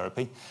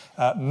radiotherapy.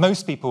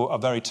 Most people are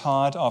very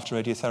tired after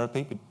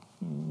radiotherapy, but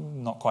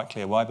not quite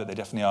clear why, but they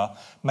definitely are.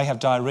 May have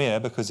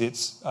diarrhea because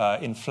it's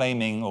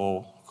inflaming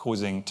or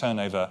causing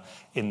turnover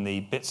in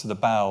the bits of the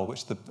bowel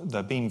which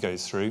the beam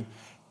goes through.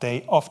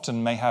 They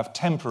often may have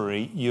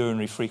temporary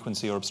urinary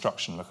frequency or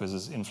obstruction because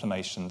there's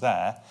inflammation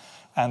there.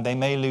 And they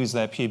may lose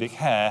their pubic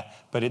hair,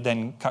 but it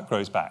then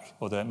grows back,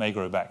 although it may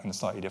grow back in a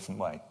slightly different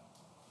way.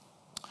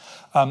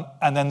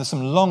 And then there's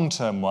some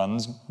long-term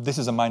ones. This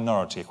is a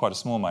minority, quite a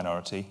small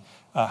minority,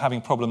 having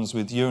problems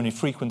with urinary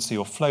frequency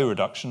or flow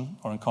reduction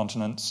or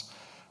incontinence,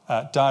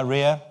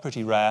 diarrhea,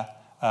 pretty rare,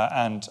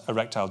 and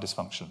erectile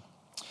dysfunction.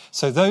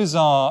 So those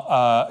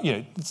are,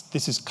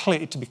 this is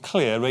clear. To be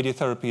clear,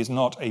 radiotherapy is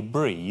not a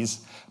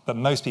breeze, but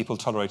most people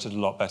tolerate it a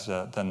lot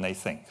better than they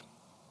think.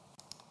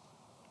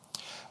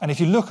 And if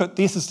you look at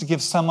this, is to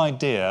give some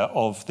idea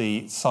of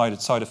the side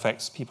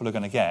effects people are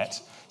going to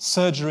get.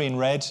 Surgery in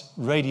red,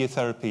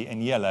 radiotherapy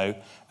in yellow,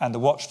 and the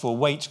watchful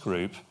wait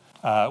group,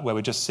 where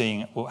we're just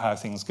seeing how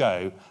things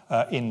go,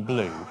 in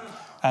blue.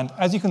 And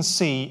as you can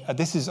see,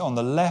 this is on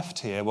the left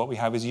here, what we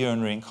have is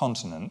urinary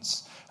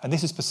incontinence, and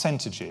this is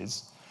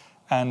percentages,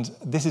 and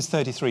this is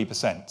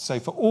 33%. So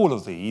for all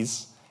of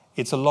these,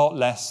 it's a lot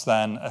less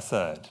than a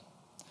third.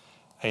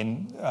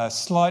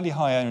 Slightly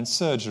higher in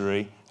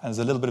surgery, and there's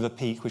a little bit of a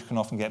peak which can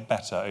often get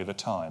better over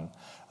time.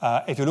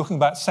 If you're looking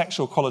about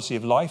sexual quality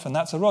of life, and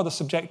that's a rather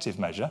subjective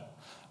measure,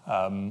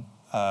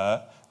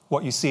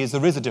 what you see is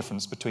there is a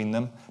difference between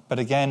them, but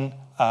again,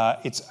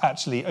 it's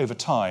actually over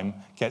time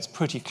gets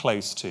pretty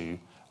close to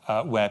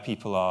where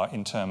people are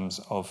in terms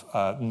of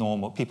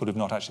normal, people who've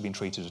not actually been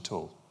treated at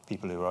all,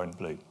 people who are in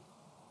blue.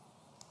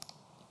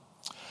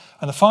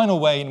 And the final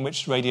way in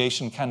which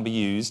radiation can be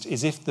used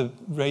is if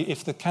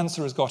the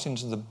cancer has got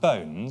into the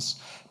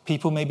bones,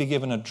 people may be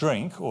given a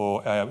drink,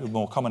 or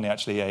more commonly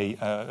actually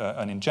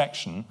an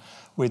injection,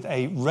 with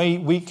a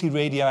weakly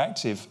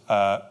radioactive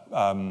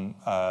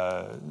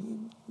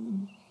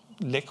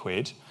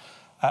liquid,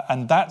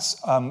 and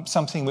that's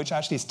something which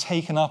actually is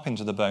taken up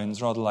into the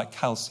bones, rather like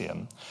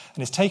calcium,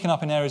 and is taken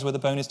up in areas where the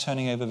bone is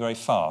turning over very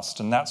fast,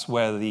 and that's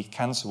where the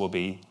cancer will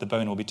be. The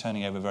bone will be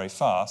turning over very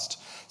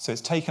fast, so it's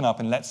taken up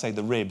in, let's say,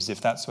 the ribs,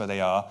 if that's where they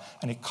are,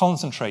 and it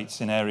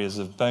concentrates in areas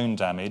of bone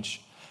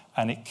damage,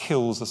 and it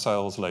kills the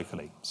cells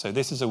locally. So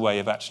this is a way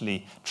of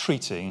actually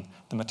treating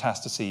the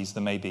metastases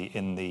that may be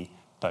in the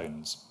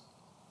bones.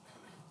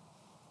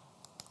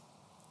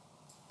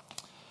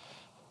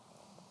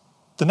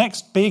 The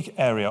next big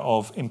area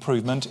of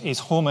improvement is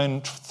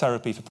hormone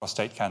therapy for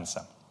prostate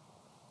cancer.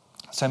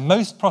 So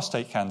most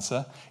prostate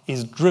cancer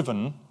is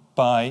driven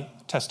by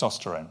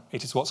testosterone.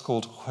 It is what's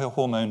called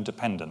hormone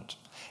dependent.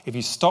 If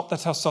you stop the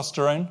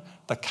testosterone,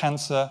 the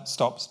cancer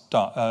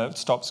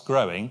stops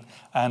growing,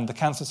 and the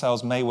cancer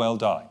cells may well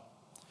die.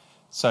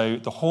 So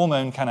the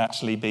hormone can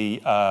actually be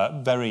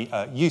very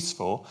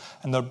useful,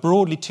 and there are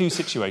broadly two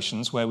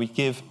situations where we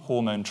give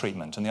hormone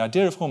treatment. And the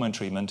idea of hormone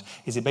treatment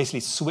is it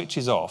basically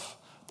switches off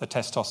the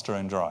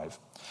testosterone drive.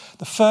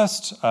 The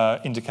first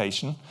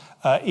indication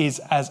is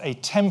as a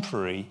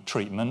temporary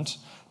treatment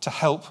to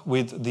help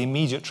with the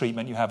immediate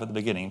treatment you have at the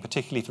beginning,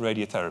 particularly for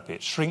radiotherapy.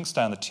 It shrinks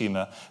down the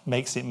tumour,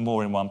 makes it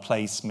more in one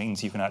place,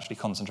 means you can actually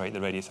concentrate the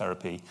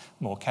radiotherapy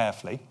more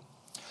carefully.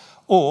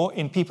 Or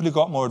in people who've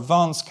got more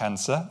advanced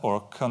cancer, or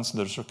a cancer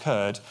that has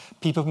recurred,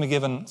 people can be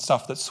given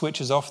stuff that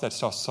switches off their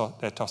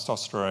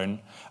testosterone,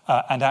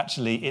 and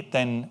actually it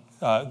then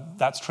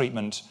that's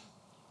treatment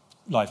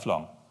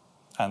lifelong.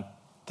 And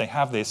they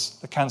have this,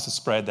 the cancer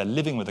spread, they're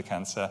living with the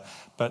cancer,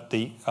 but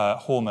the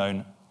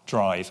hormone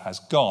drive has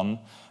gone,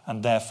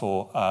 and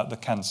therefore the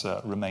cancer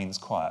remains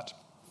quiet.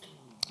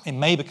 It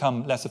may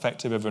become less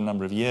effective over a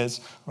number of years,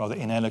 rather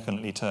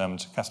inelegantly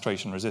termed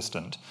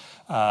castration-resistant,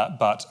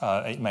 but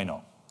it may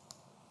not.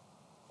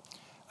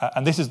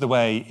 And this is the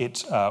way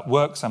it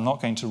works. I'm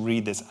not going to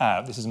read this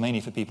out. This is mainly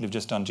for people who've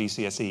just done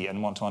GCSE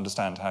and want to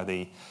understand how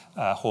the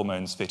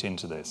hormones fit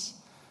into this.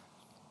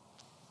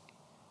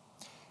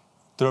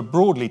 There are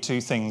broadly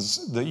two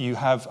things that you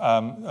have,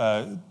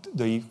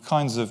 the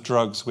kinds of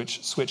drugs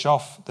which switch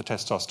off the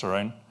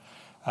testosterone,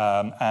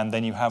 and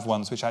then you have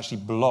ones which actually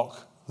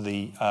block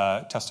the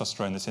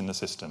testosterone that's in the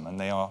system, and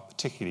they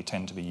particularly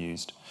tend to be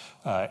used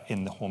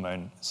in the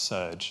hormone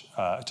surge,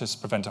 to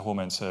prevent a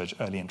hormone surge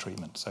early in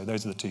treatment. So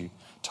those are the two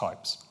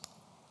types.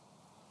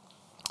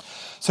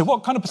 So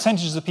what kind of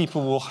percentages of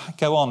people will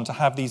go on to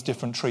have these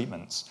different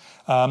treatments?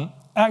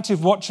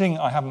 Active watching,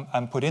 I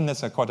haven't put in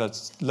this, quite a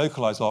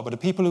localized lot, but the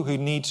people who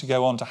need to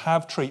go on to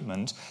have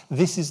treatment,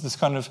 this is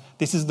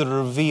the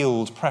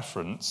revealed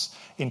preference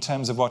in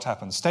terms of what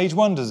happens. Stage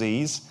 1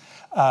 disease,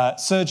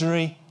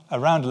 surgery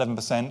around 11%,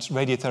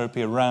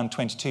 radiotherapy around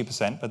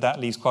 22%, but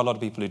that leaves quite a lot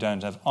of people who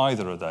don't have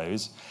either of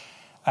those.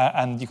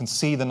 And you can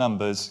see the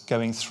numbers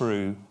going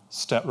through,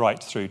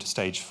 right through to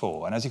stage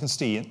 4. And as you can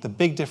see, the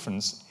big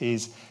difference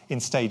is in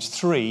stage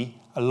 3,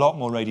 a lot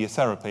more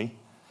radiotherapy,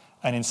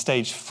 and in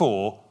stage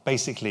 4,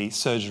 basically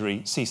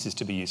surgery ceases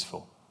to be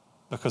useful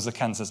because the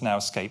cancer's now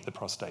escaped the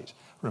prostate.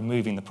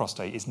 Removing the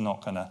prostate is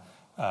not going to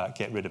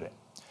get rid of it.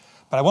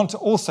 But I want to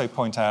also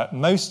point out,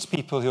 most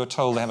people who are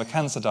told they have a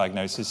cancer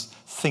diagnosis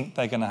think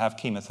they're going to have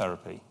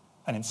chemotherapy.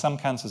 And in some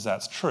cancers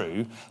that's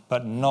true,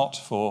 but not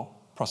for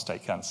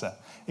prostate cancer,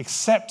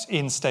 except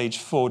in stage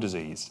 4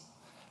 disease.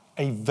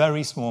 A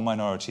very small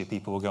minority of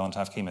people will go on to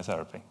have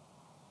chemotherapy,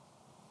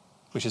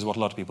 which is what a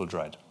lot of people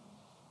dread.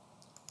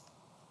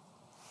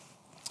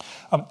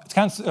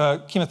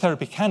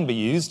 Chemotherapy can be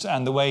used,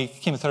 and the way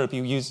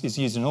chemotherapy is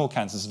used in all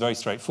cancers is very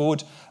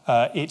straightforward.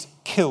 It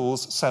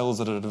kills cells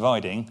that are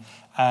dividing,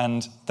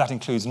 and that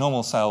includes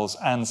normal cells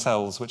and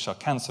cells which are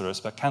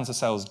cancerous, but cancer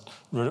cells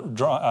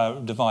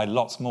divide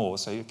lots more,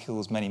 so it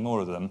kills many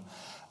more of them.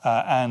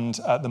 And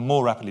the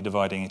more rapidly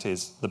dividing it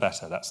is, the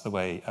better. That's the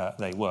way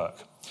they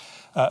work.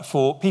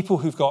 For people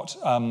who've got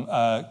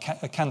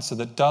a cancer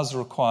that does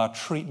require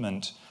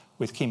treatment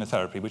with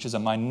chemotherapy, which is a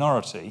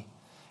minority,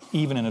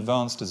 even in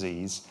advanced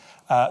disease,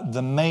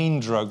 the main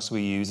drugs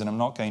we use, and I'm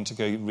not going to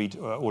go read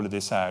all of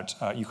this out,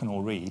 you can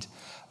all read,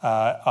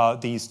 are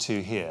these two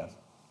here,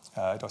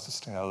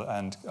 docetaxel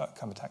and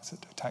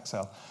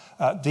cabazitaxel.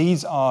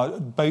 These are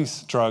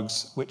both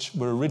drugs which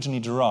were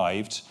originally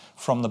derived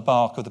from the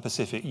bark of the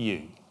Pacific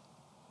yew.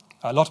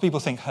 A lot of people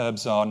think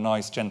herbs are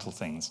nice, gentle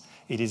things.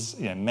 It is,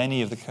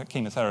 many of the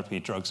chemotherapy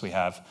drugs we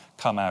have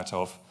come out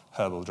of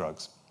herbal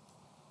drugs.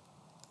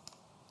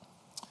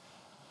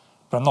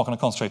 But I'm not going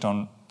to concentrate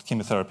on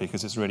chemotherapy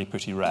because it's really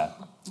pretty rare.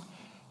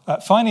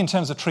 Finally, in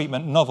terms of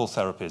treatment, novel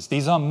therapies.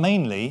 These are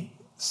mainly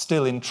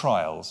still in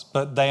trials,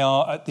 but they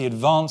are at the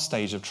advanced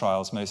stage of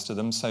trials, most of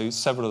them, so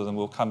several of them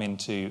will come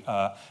into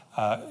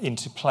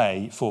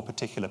play for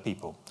particular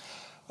people.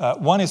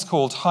 One is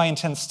called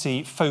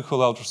high-intensity focal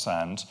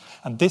ultrasound,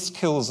 and this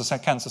kills the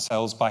cancer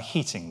cells by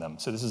heating them.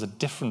 So this is a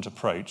different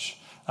approach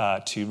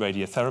to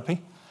radiotherapy.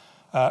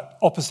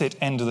 Opposite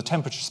end of the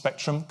temperature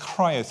spectrum,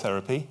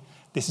 cryotherapy.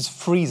 This is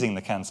freezing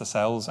the cancer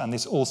cells, and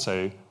this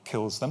also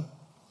kills them.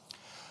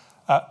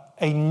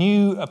 A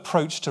new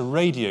approach to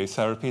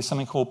radiotherapy is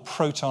something called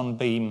proton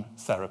beam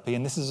therapy,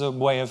 and this is a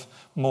way of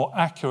more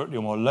accurately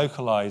or more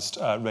localized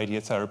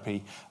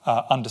radiotherapy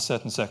under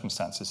certain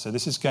circumstances. So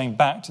this is going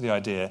back to the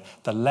idea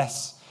the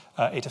less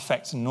it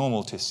affects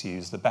normal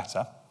tissues, the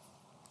better.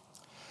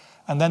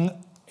 And then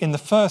in the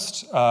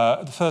first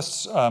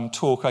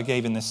talk I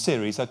gave in this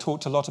series, I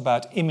talked a lot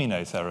about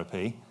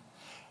immunotherapy.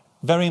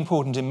 Very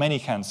important in many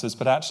cancers,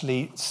 but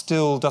actually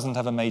still doesn't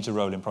have a major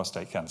role in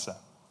prostate cancer.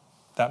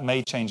 That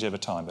may change over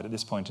time, but at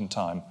this point in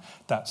time,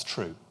 that's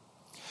true.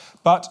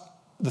 But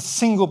the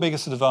single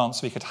biggest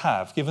advance we could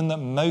have, given that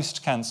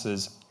most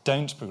cancers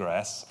don't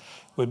progress,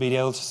 would be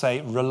able to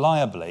say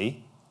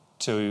reliably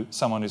to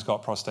someone who's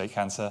got prostate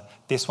cancer,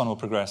 this one will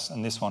progress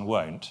and this one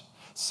won't,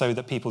 so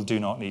that people do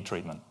not need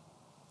treatment,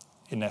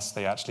 unless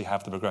they actually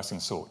have the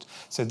progressing sort.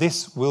 So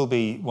this will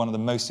be one of the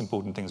most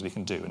important things we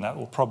can do, and that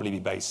will probably be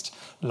based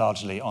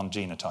largely on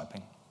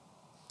genotyping.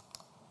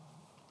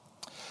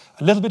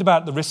 A little bit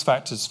about the risk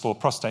factors for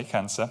prostate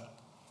cancer.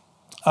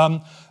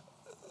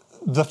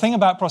 The thing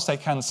about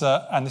prostate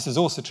cancer, and this is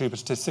also true for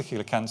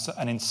testicular cancer,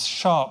 and in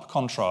sharp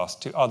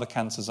contrast to other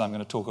cancers I'm going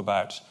to talk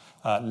about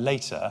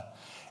later,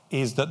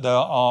 is that there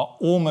are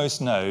almost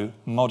no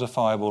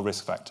modifiable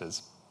risk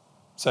factors.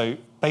 So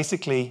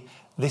basically,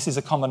 this is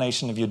a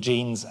combination of your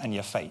genes and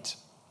your fate.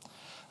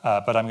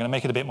 But I'm going to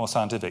make it a bit more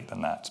scientific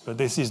than that. But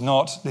this is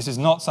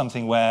not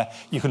something where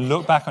you can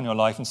look back on your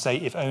life and say,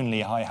 if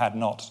only I had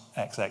not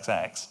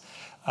XXX,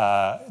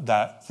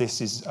 that this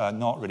is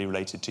not really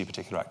related to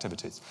particular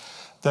activities.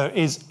 There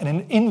is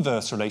an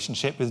inverse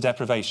relationship with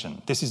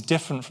deprivation. This is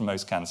different from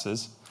most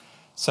cancers.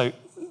 So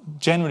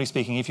generally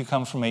speaking, if you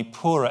come from a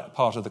poorer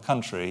part of the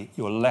country,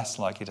 you're less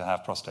likely to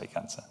have prostate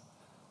cancer.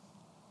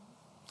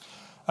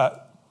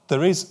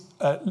 There is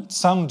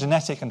some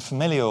genetic and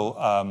familial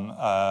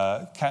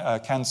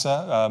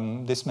cancer.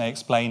 This may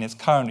explain, it's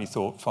currently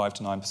thought 5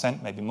 to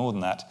 9%, maybe more than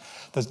that.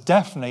 There's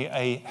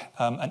definitely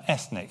an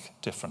ethnic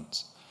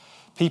difference.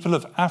 People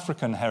of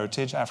African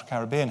heritage,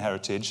 Afro-Caribbean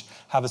heritage,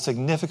 have a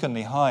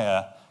significantly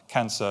higher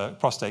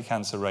prostate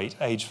cancer rate,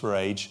 age for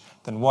age,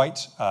 than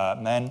white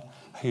men,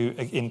 who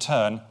in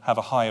turn have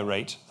a higher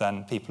rate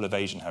than people of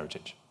Asian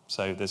heritage.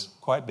 So there's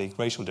quite big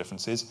racial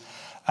differences.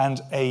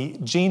 And a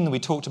gene that we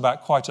talked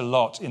about quite a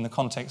lot in the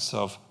context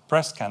of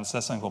breast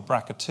cancer, something called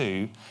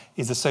BRCA2,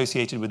 is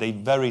associated with a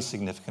very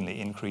significantly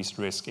increased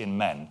risk in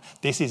men.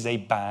 This is a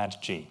bad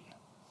gene.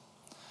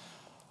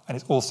 And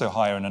it's also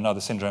higher in another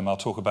syndrome I'll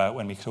talk about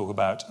when we talk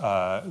about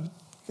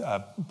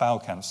bowel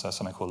cancer,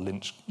 something called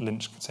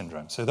Lynch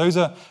syndrome. So those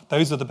are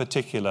the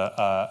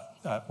particular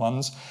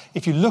ones.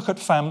 If you look at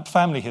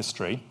family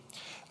history,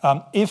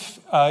 if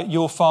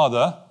your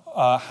father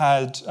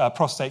had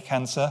prostate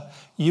cancer,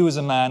 you as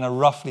a man are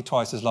roughly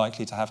twice as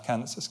likely to have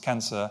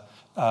cancer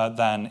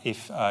than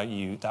if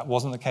that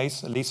wasn't the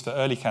case, at least for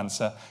early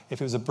cancer. If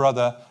it was a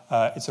brother,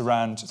 it's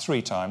around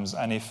 3 times,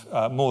 and if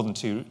more than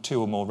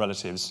two or more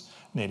relatives,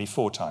 nearly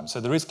 4 times. So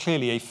there is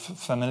clearly a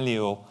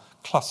familial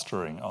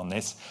clustering on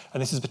this,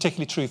 and this is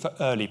particularly true for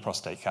early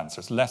prostate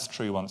cancer. It's less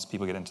true once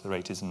people get into their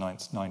 80s and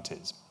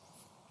 90s.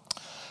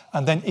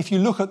 And then if you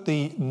look at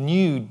the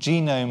new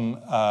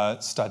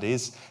genome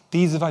studies,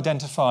 these have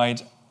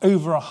identified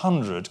over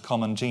 100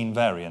 common gene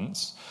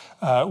variants,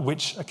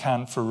 which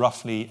account for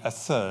roughly a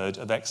third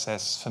of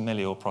excess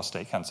familial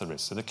prostate cancer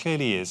risk. So there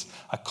clearly is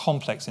a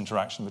complex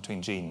interaction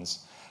between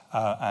genes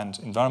and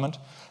environment.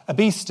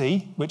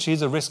 Obesity, which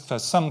is a risk for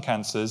some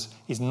cancers,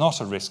 is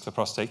not a risk for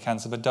prostate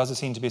cancer, but does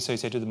seem to be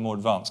associated with more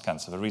advanced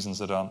cancer for reasons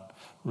that aren't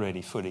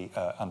really fully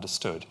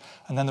understood.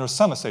 And then there are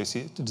some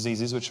associated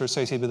diseases which are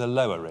associated with a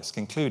lower risk,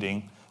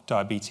 including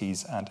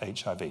diabetes and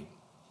HIV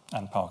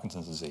and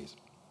Parkinson's disease.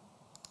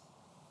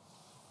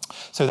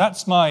 So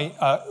that's my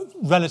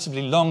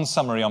relatively long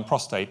summary on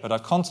prostate, but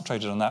I've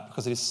concentrated on that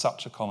because it is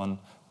such a common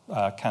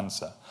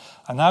cancer.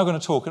 I'm now going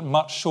to talk at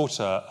much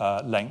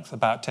shorter length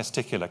about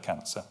testicular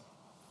cancer.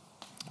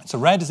 It's a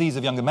rare disease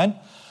of younger men.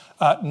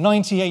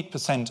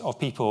 98% of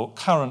people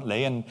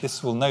currently, and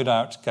this will no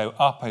doubt go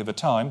up over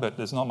time, but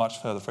there's not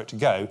much further for it to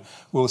go,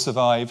 will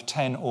survive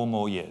 10 or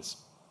more years.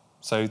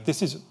 So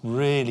this is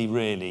really,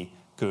 really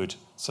good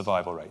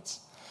survival rates.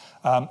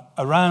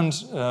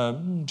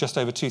 Around just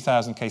over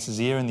 2,000 cases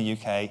a year in the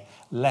UK,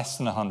 less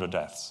than 100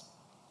 deaths.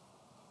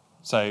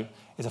 So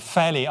it's a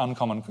fairly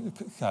uncommon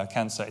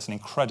cancer. It's an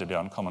incredibly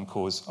uncommon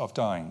cause of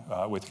dying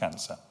with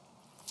cancer.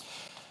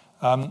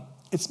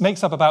 It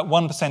makes up about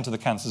 1% of the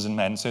cancers in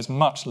men, so it's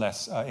much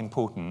less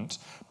important.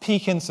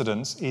 Peak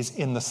incidence is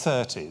in the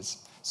 30s.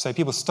 So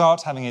people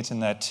start having it in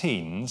their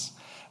teens,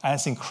 and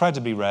it's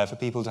incredibly rare for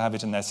people to have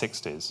it in their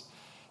 60s.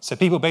 So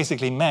people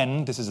basically,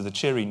 men, this is the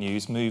cheery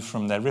news, move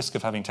from their risk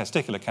of having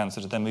testicular cancer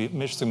to their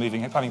risk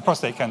of having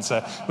prostate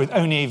cancer with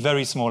only a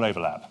very small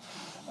overlap.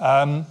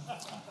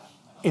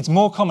 It's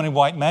more common in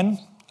white men,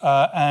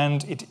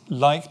 and it,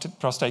 like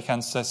prostate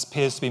cancer,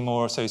 appears to be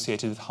more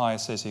associated with higher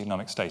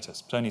socioeconomic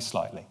status, but only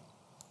slightly.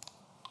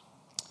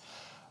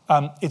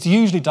 It's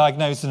usually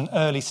diagnosed at an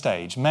early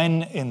stage.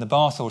 Men in the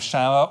bath or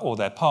shower or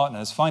their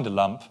partners find a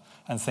lump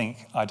and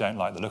think, I don't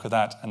like the look of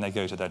that, and they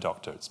go to their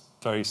doctor. It's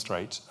very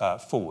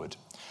straightforward.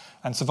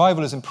 And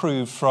survival has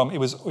improved from,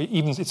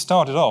 it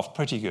started off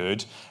pretty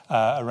good,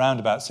 around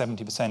about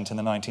 70% in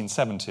the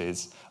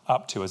 1970s,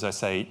 up to, as I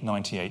say,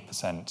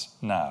 98%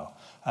 now.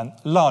 And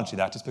largely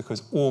that is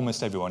because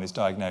almost everyone is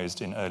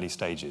diagnosed in early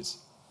stages.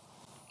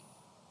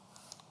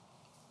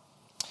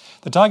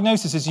 The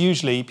diagnosis is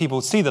usually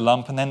people see the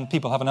lump and then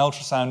people have an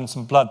ultrasound and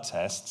some blood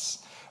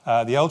tests.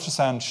 The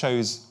ultrasound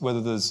shows whether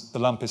the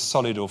lump is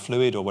solid or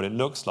fluid or what it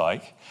looks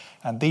like.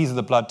 And these are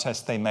the blood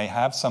tests they may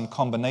have, some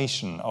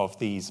combination of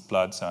these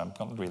bloods. So I'm not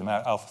going to read them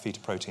out.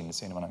 Alpha-fetoprotein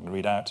is the only one I'm going to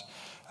read out.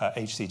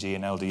 HCG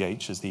and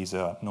LDH, as these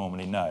are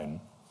normally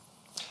known.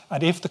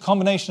 And if the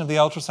combination of the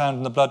ultrasound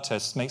and the blood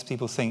tests makes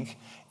people think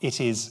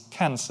it is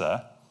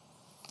cancer,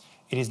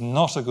 it is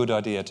not a good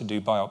idea to do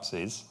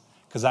biopsies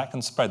because that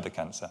can spread the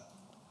cancer.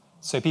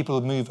 So people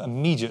move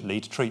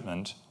immediately to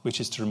treatment, which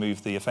is to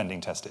remove the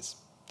offending testis.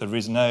 There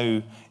is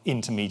no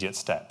intermediate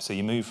step. So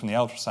you move from the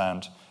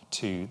ultrasound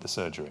to the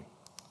surgery.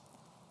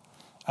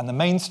 And the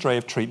mainstay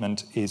of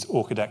treatment is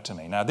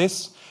orchidectomy. Now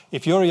this,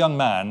 if you're a young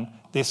man,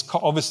 this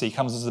obviously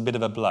comes as a bit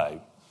of a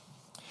blow.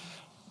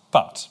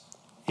 But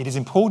it is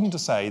important to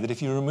say that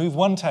if you remove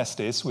one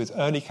testis with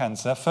early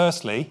cancer,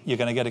 firstly, you're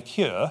going to get a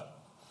cure,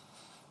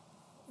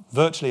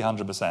 virtually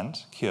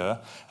 100% cure.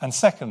 And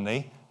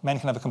secondly, men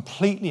can have a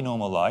completely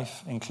normal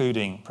life,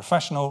 including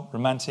professional,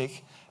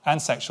 romantic, and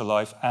sexual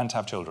life, and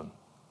have children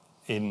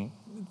in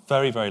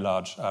very, very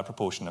large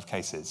proportion of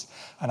cases.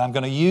 And I'm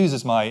going to use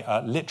as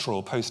my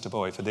literal poster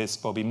boy for this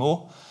Bobby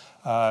Moore,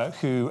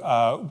 who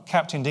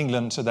captained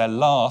England to their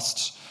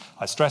last,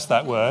 I stress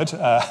that word,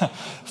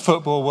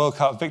 Football World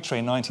Cup victory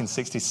in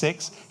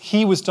 1966.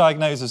 He was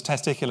diagnosed as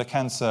testicular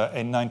cancer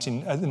in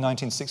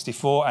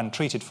 1964 and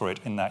treated for it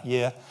in that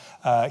year.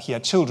 He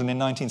had children in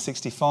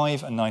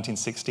 1965 and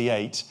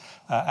 1968,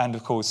 and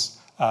of course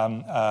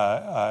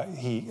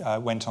he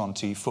went on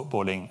to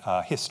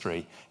footballing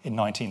history in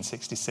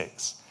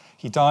 1966.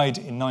 He died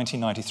in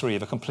 1993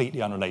 of a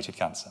completely unrelated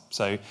cancer.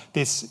 So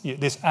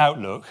this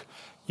outlook,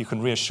 you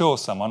can reassure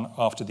someone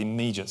after the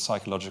immediate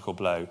psychological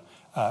blow,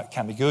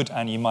 can be good,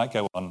 and you might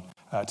go on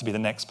to be the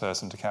next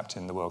person to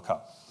captain the World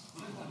Cup.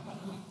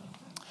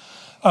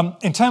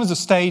 In terms of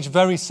stage,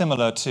 very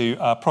similar to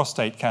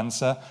prostate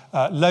cancer.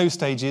 Low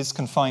stages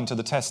confined to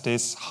the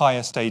testis.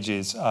 Higher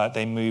stages,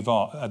 they move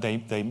on.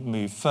 They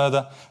move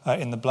further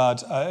in the blood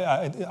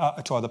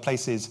to other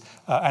places.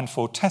 And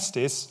for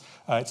testis,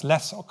 it's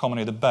less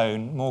commonly the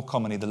bone, more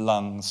commonly the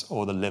lungs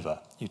or the liver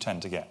you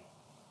tend to get.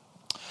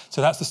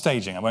 So that's the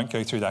staging. I won't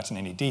go through that in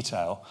any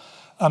detail.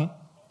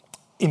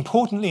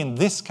 Importantly, in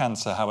this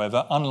cancer,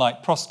 however,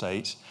 unlike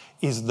prostate,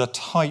 is the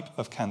type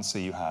of cancer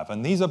you have.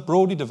 And these are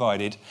broadly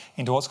divided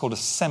into what's called a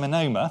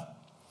seminoma,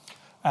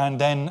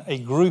 and then a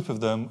group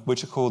of them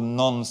which are called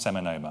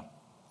non-seminoma.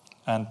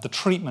 And the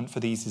treatment for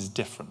these is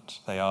different.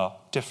 They are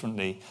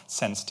differently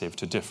sensitive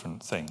to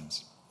different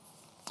things.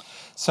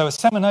 So a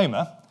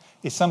seminoma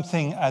is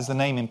something, as the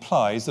name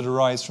implies, that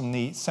arise from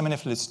the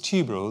seminiferous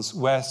tubercles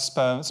where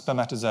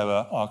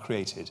spermatozoa are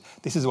created.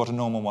 This is what a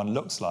normal one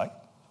looks like.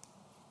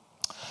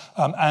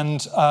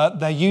 And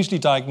they're usually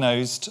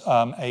diagnosed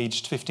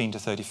aged 15 to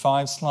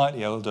 35,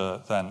 slightly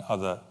older than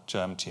other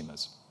germ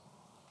tumours.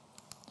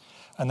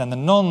 And then the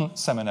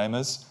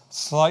non-seminomas,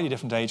 slightly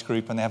different age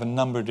group, and they have a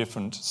number of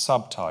different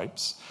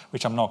subtypes,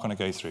 which I'm not going to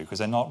go through because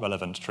they're not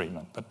relevant to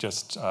treatment, but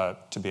just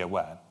to be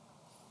aware.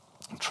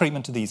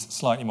 Treatment of these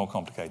slightly more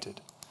complicated.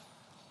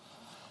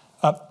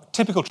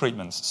 Typical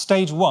treatments.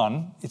 Stage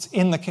 1,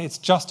 it's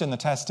just in the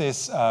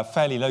testis,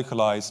 fairly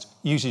localised,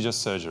 usually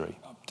just surgery.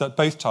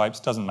 Both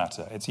types, doesn't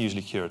matter. It's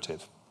usually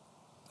curative.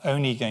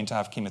 Only going to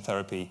have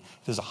chemotherapy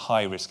if there's a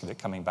high risk of it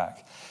coming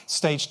back.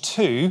 Stage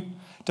 2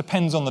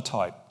 depends on the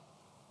type.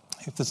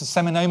 If there's a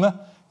seminoma,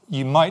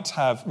 you might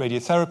have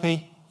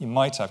radiotherapy, you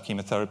might have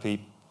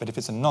chemotherapy, but if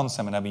it's a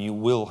non-seminoma, you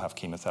will have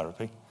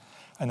chemotherapy.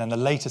 And then the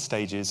later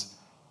stages,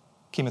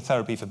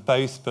 chemotherapy for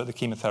both, but the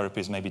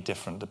chemotherapies may be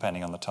different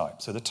depending on the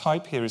type. So the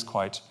type here is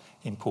quite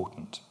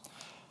important.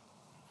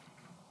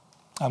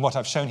 And what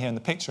I've shown here in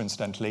the picture,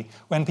 incidentally,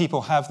 when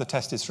people have the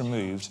testis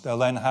removed, they'll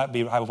then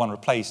have one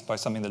replaced by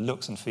something that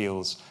looks and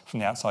feels from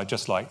the outside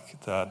just like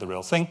the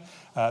real thing.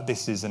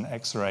 This is an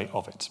X-ray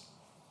of it,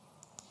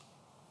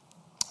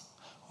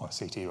 or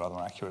CT rather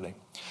more accurately.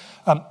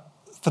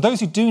 For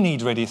those who do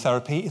need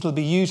radiotherapy, it'll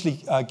be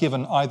usually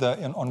given either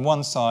on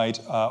one side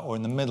or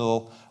in the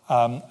middle,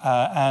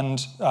 and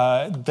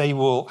they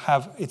will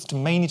have, it's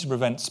mainly to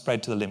prevent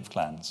spread to the lymph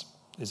glands,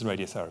 is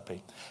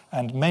radiotherapy.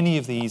 And many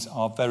of these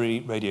are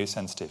very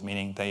radiosensitive,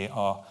 meaning they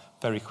are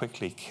very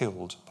quickly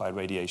killed by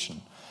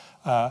radiation.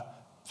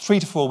 3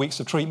 to 4 weeks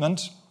of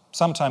treatment,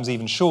 sometimes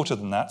even shorter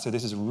than that, so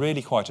this is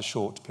really quite a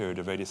short period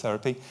of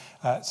radiotherapy.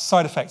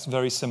 Side effects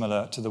very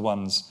similar to the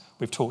ones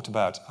we've talked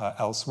about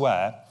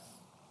elsewhere.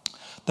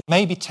 There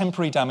may be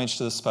temporary damage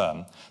to the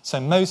sperm,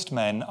 so most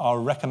men are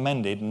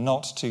recommended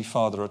not to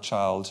father a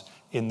child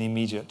in the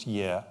immediate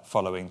year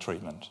following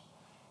treatment,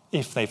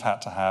 if they've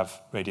had to have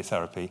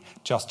radiotherapy,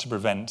 just to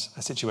prevent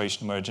a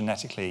situation where a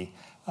genetically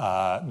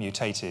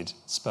mutated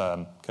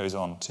sperm goes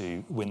on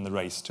to win the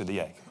race to the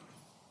egg.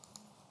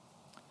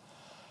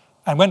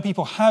 And when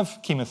people have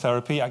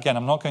chemotherapy, again,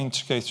 I'm not going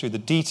to go through the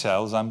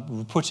details.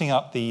 I'm putting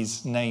up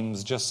these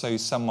names just so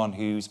someone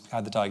who's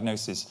had the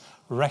diagnosis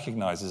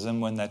recognises them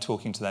when they're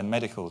talking to their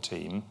medical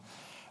team.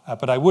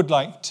 But I would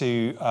like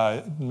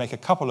to make a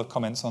couple of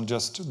comments on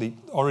just the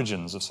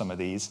origins of some of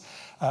these.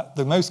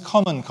 The most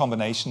common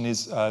combination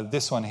is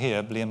this one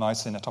here,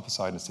 bleomycin,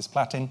 etoposide, and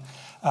cisplatin.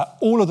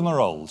 All of them are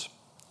old.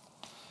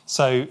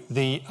 So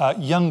the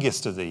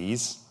youngest of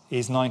these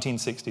is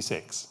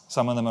 1966.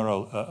 Some of them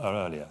are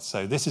earlier.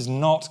 So this is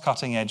not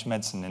cutting-edge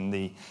medicine in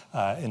the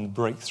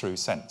breakthrough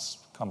sense.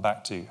 Come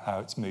back to how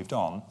it's moved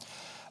on.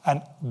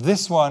 And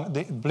this one,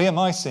 the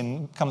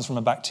bleomycin, comes from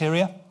a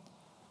bacteria.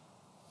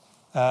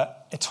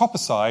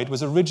 Etoposide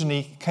was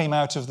originally came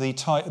out of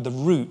the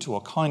root,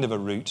 or kind of a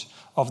root,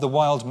 of the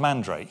wild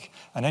mandrake.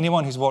 And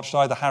anyone who's watched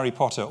either Harry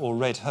Potter or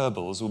read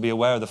Herbals will be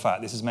aware of the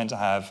fact this is meant to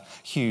have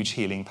huge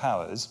healing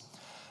powers.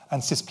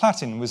 And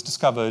cisplatin was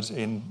discovered right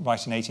in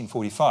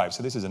 1845,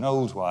 so this is an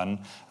old one,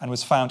 and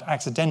was found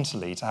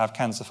accidentally to have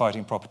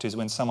cancer-fighting properties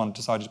when someone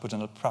decided to put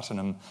in a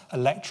platinum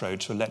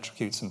electrode to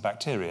electrocute some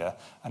bacteria,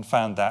 and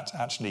found that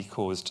actually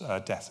caused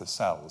death of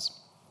cells.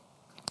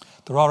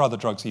 There are other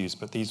drugs used,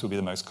 but these will be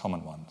the most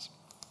common ones.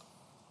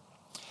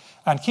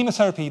 And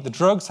chemotherapy, the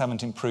drugs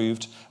haven't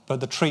improved, but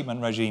the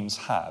treatment regimes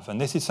have.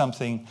 And this is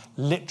something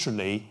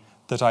literally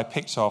that I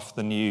picked off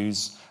the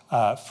news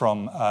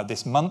from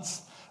this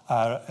month,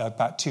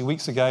 about 2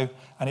 weeks ago,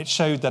 and it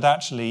showed that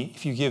actually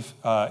if you give,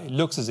 it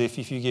looks as if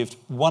you give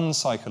one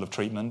cycle of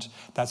treatment,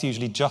 that's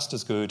usually just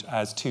as good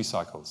as 2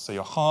 cycles. So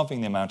you're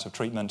halving the amount of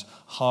treatment,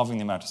 halving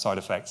the amount of side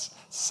effects,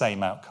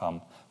 same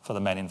outcome for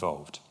the men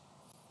involved.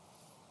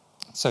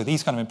 So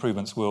these kind of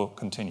improvements will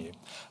continue.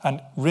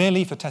 And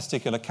really for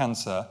testicular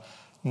cancer,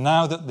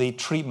 now that the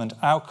treatment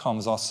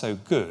outcomes are so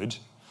good,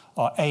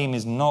 our aim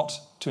is not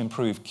to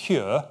improve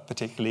cure,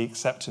 particularly,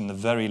 except in the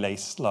very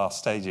last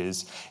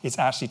stages. It's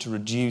actually to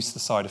reduce the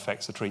side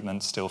effects of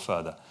treatment still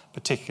further,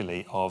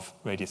 particularly of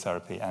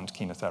radiotherapy and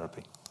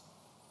chemotherapy.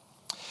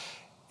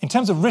 In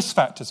terms of risk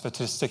factors for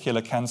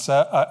testicular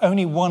cancer,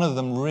 only one of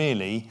them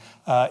really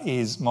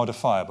is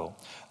modifiable.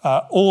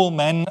 All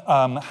men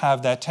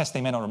have their testes,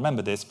 they may not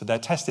remember this, but their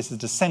testis is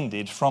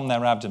descended from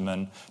their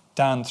abdomen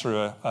down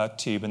through a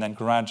tube and then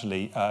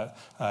gradually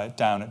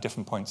down at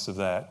different points of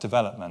their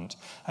development.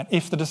 And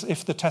if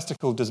the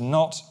testicle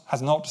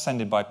has not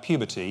descended by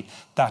puberty,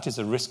 that is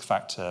a risk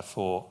factor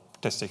for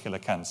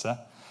testicular cancer,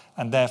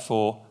 and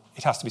therefore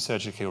it has to be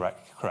surgically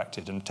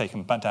corrected and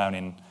taken back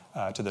down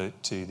to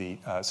the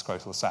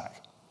scrotal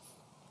sac.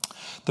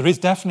 There is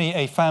definitely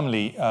a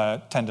family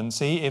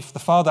tendency. If the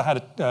father had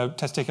a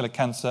testicular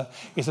cancer,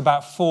 it's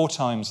about 4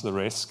 times the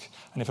risk,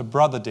 and if a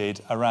brother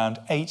did, around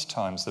 8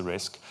 times the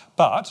risk.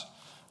 But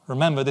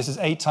remember, this is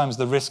 8 times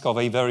the risk of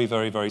a very,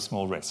 very, very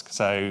small risk.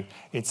 So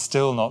it's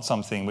still not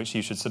something which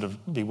you should sort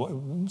of be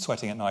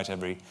sweating at night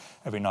every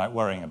night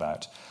worrying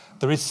about.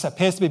 There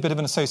appears to be a bit of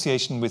an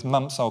association with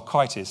mumps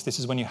sulcitis. This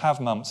is when you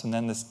have mumps and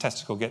then the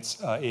testicle gets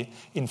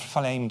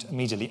inflamed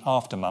immediately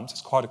after mumps.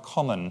 It's quite a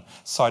common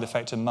side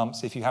effect of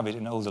mumps if you have it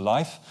in older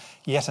life.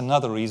 Yet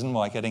another reason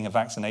why getting a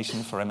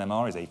vaccination for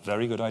MMR is a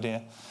very good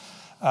idea.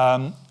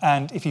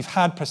 And if you've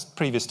had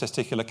previous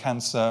testicular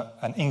cancer,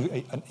 an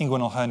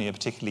inguinal hernia,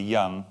 particularly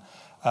young,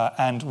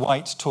 and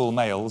white, tall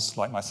males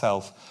like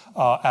myself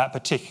are at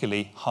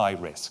particularly high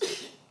risk.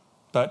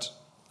 But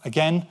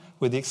again,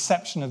 with the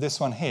exception of this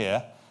one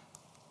here,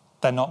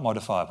 they're not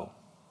modifiable.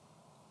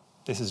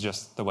 This is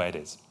just the way it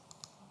is.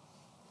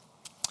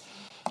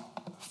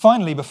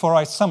 Finally, before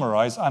I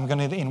summarize, I'm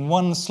going to, in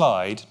one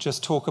slide,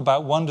 just talk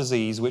about one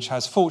disease which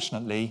has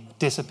fortunately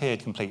disappeared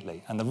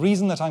completely. And the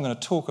reason that I'm going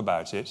to talk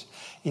about it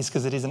is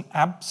because it is an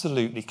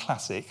absolutely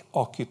classic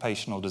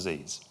occupational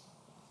disease.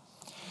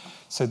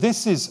 So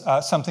this is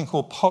something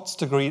called Pott's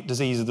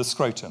disease of the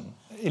scrotum,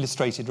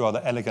 illustrated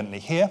rather elegantly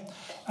here.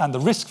 And the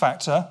risk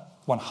factor,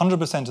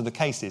 100% of the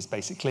cases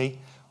basically,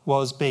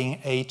 was being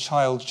a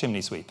child chimney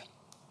sweep.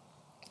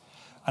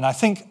 And I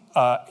think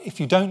if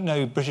you don't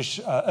know British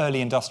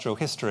early industrial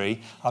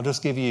history, I'll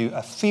just give you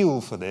a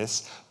feel for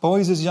this.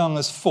 Boys as young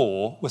as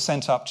 4 were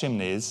sent up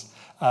chimneys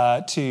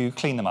to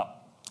clean them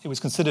up. It was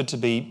considered to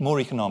be more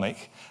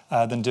economic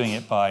than doing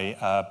it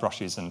by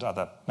brushes and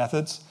other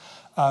methods.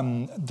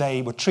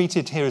 They were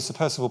treated, here is Sir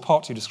Percival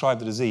Pott, who described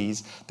the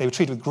disease, they were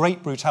treated with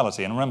great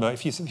brutality. And remember,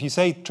 if you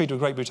say treated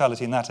with great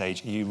brutality in that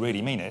age, you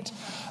really mean it.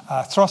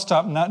 Thrust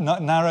up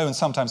narrow and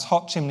sometimes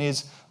hot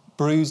chimneys,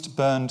 bruised,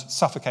 burned,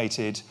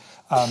 suffocated.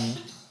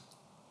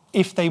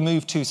 If they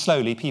moved too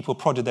slowly, people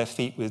prodded their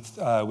feet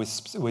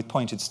with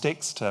pointed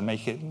sticks to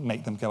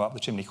make them go up the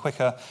chimney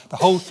quicker. The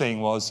whole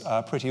thing was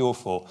pretty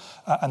awful.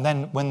 And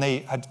then when they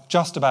had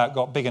just about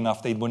got big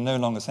enough, they were no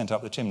longer sent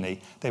up the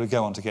chimney, they would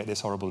go on to get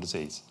this horrible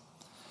disease.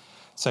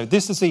 So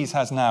this disease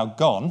has now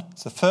gone.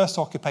 It's the first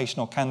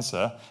occupational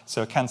cancer,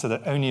 so a cancer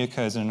that only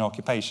occurs in an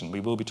occupation.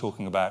 We will be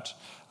talking about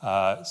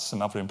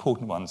some other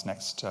important ones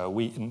next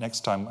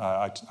time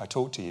I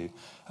talk to you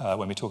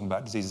when we're talking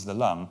about diseases of the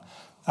lung.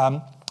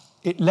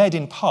 It led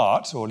in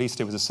part, or at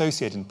least it was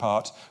associated in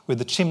part, with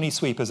the Chimney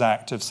Sweepers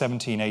Act of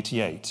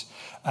 1788.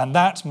 And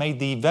that made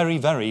the very,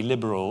 very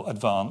liberal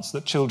advance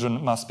that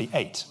children must be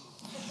 8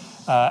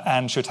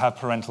 and should have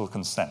parental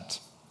consent.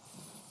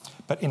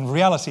 But in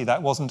reality,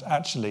 that wasn't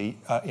actually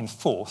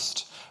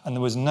enforced, and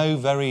there was no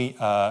very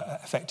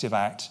effective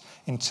act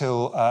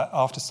until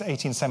after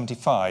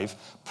 1875,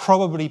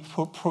 probably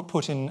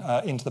put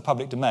into the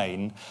public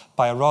domain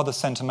by a rather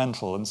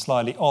sentimental and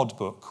slightly odd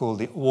book called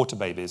The Water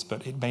Babies,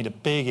 but it made a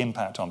big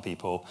impact on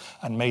people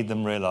and made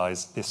them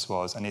realise this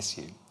was an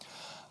issue.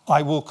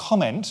 I will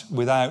comment,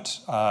 without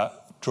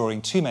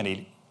drawing too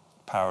many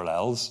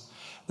parallels,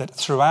 that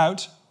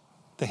throughout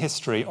the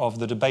history of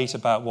the debate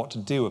about what to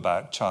do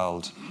about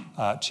child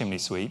chimney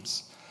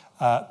sweeps,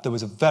 there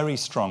was a very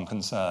strong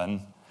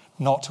concern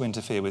not to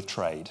interfere with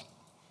trade.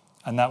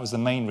 And that was the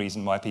main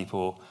reason why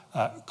people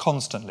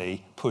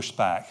constantly pushed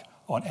back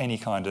on any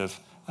kind of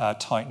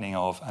tightening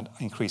of and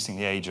increasing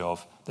the age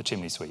of the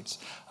chimney sweeps.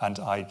 And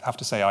I have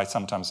to say I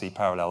sometimes see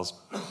parallels,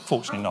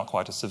 fortunately not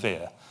quite as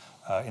severe,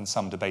 in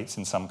some debates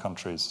in some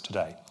countries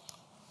today.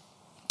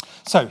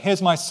 So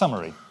here's my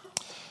summary.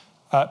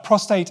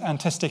 Prostate and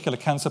testicular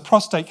cancer.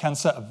 Prostate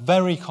cancer, a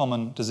very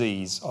common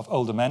disease of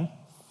older men.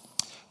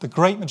 The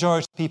great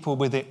majority of people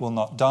with it will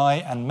not die,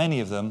 and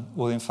many of them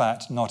will, in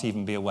fact, not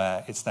even be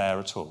aware it's there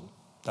at all.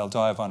 They'll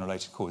die of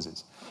unrelated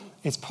causes.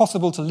 It's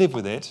possible to live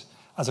with it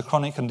as a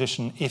chronic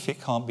condition if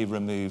it can't be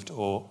removed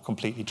or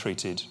completely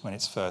treated when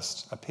it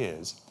first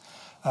appears.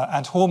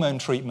 And hormone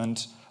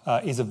treatment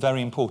is a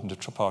very important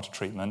part of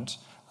treatment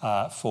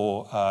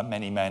for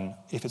many men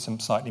if it's a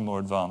slightly more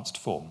advanced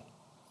form.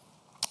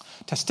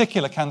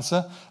 Testicular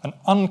cancer, an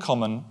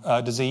uncommon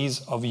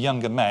disease of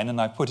younger men, and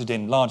I put it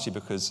in largely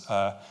because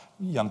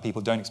young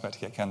people don't expect to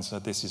get cancer.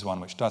 This is one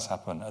which does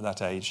happen at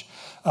that age.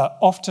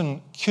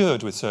 Often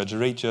cured with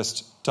surgery,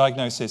 just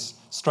diagnosis,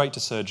 straight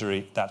to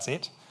surgery, that's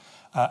it.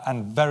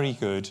 And very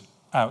good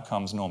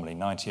outcomes normally,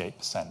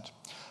 98%.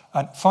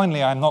 And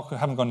finally, I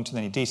haven't gone into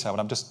any detail, but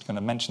I'm just going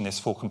to mention this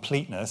for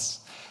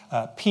completeness.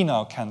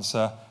 Penile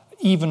cancer,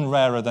 even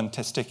rarer than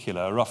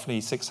testicular,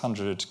 roughly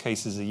 600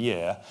 cases a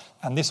year.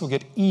 And this will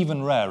get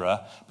even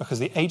rarer because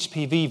the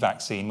HPV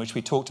vaccine, which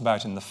we talked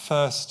about in the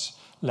first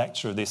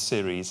lecture of this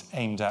series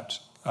aimed at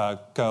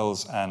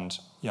girls and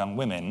young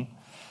women,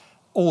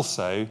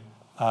 also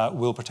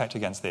will protect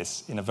against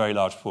this in a very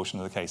large proportion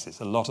of the cases.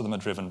 A lot of them are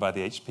driven by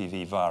the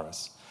HPV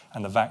virus,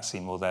 and the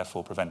vaccine will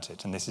therefore prevent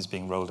it. And this is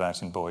being rolled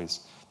out in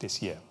boys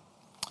this year.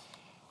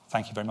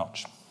 Thank you very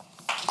much.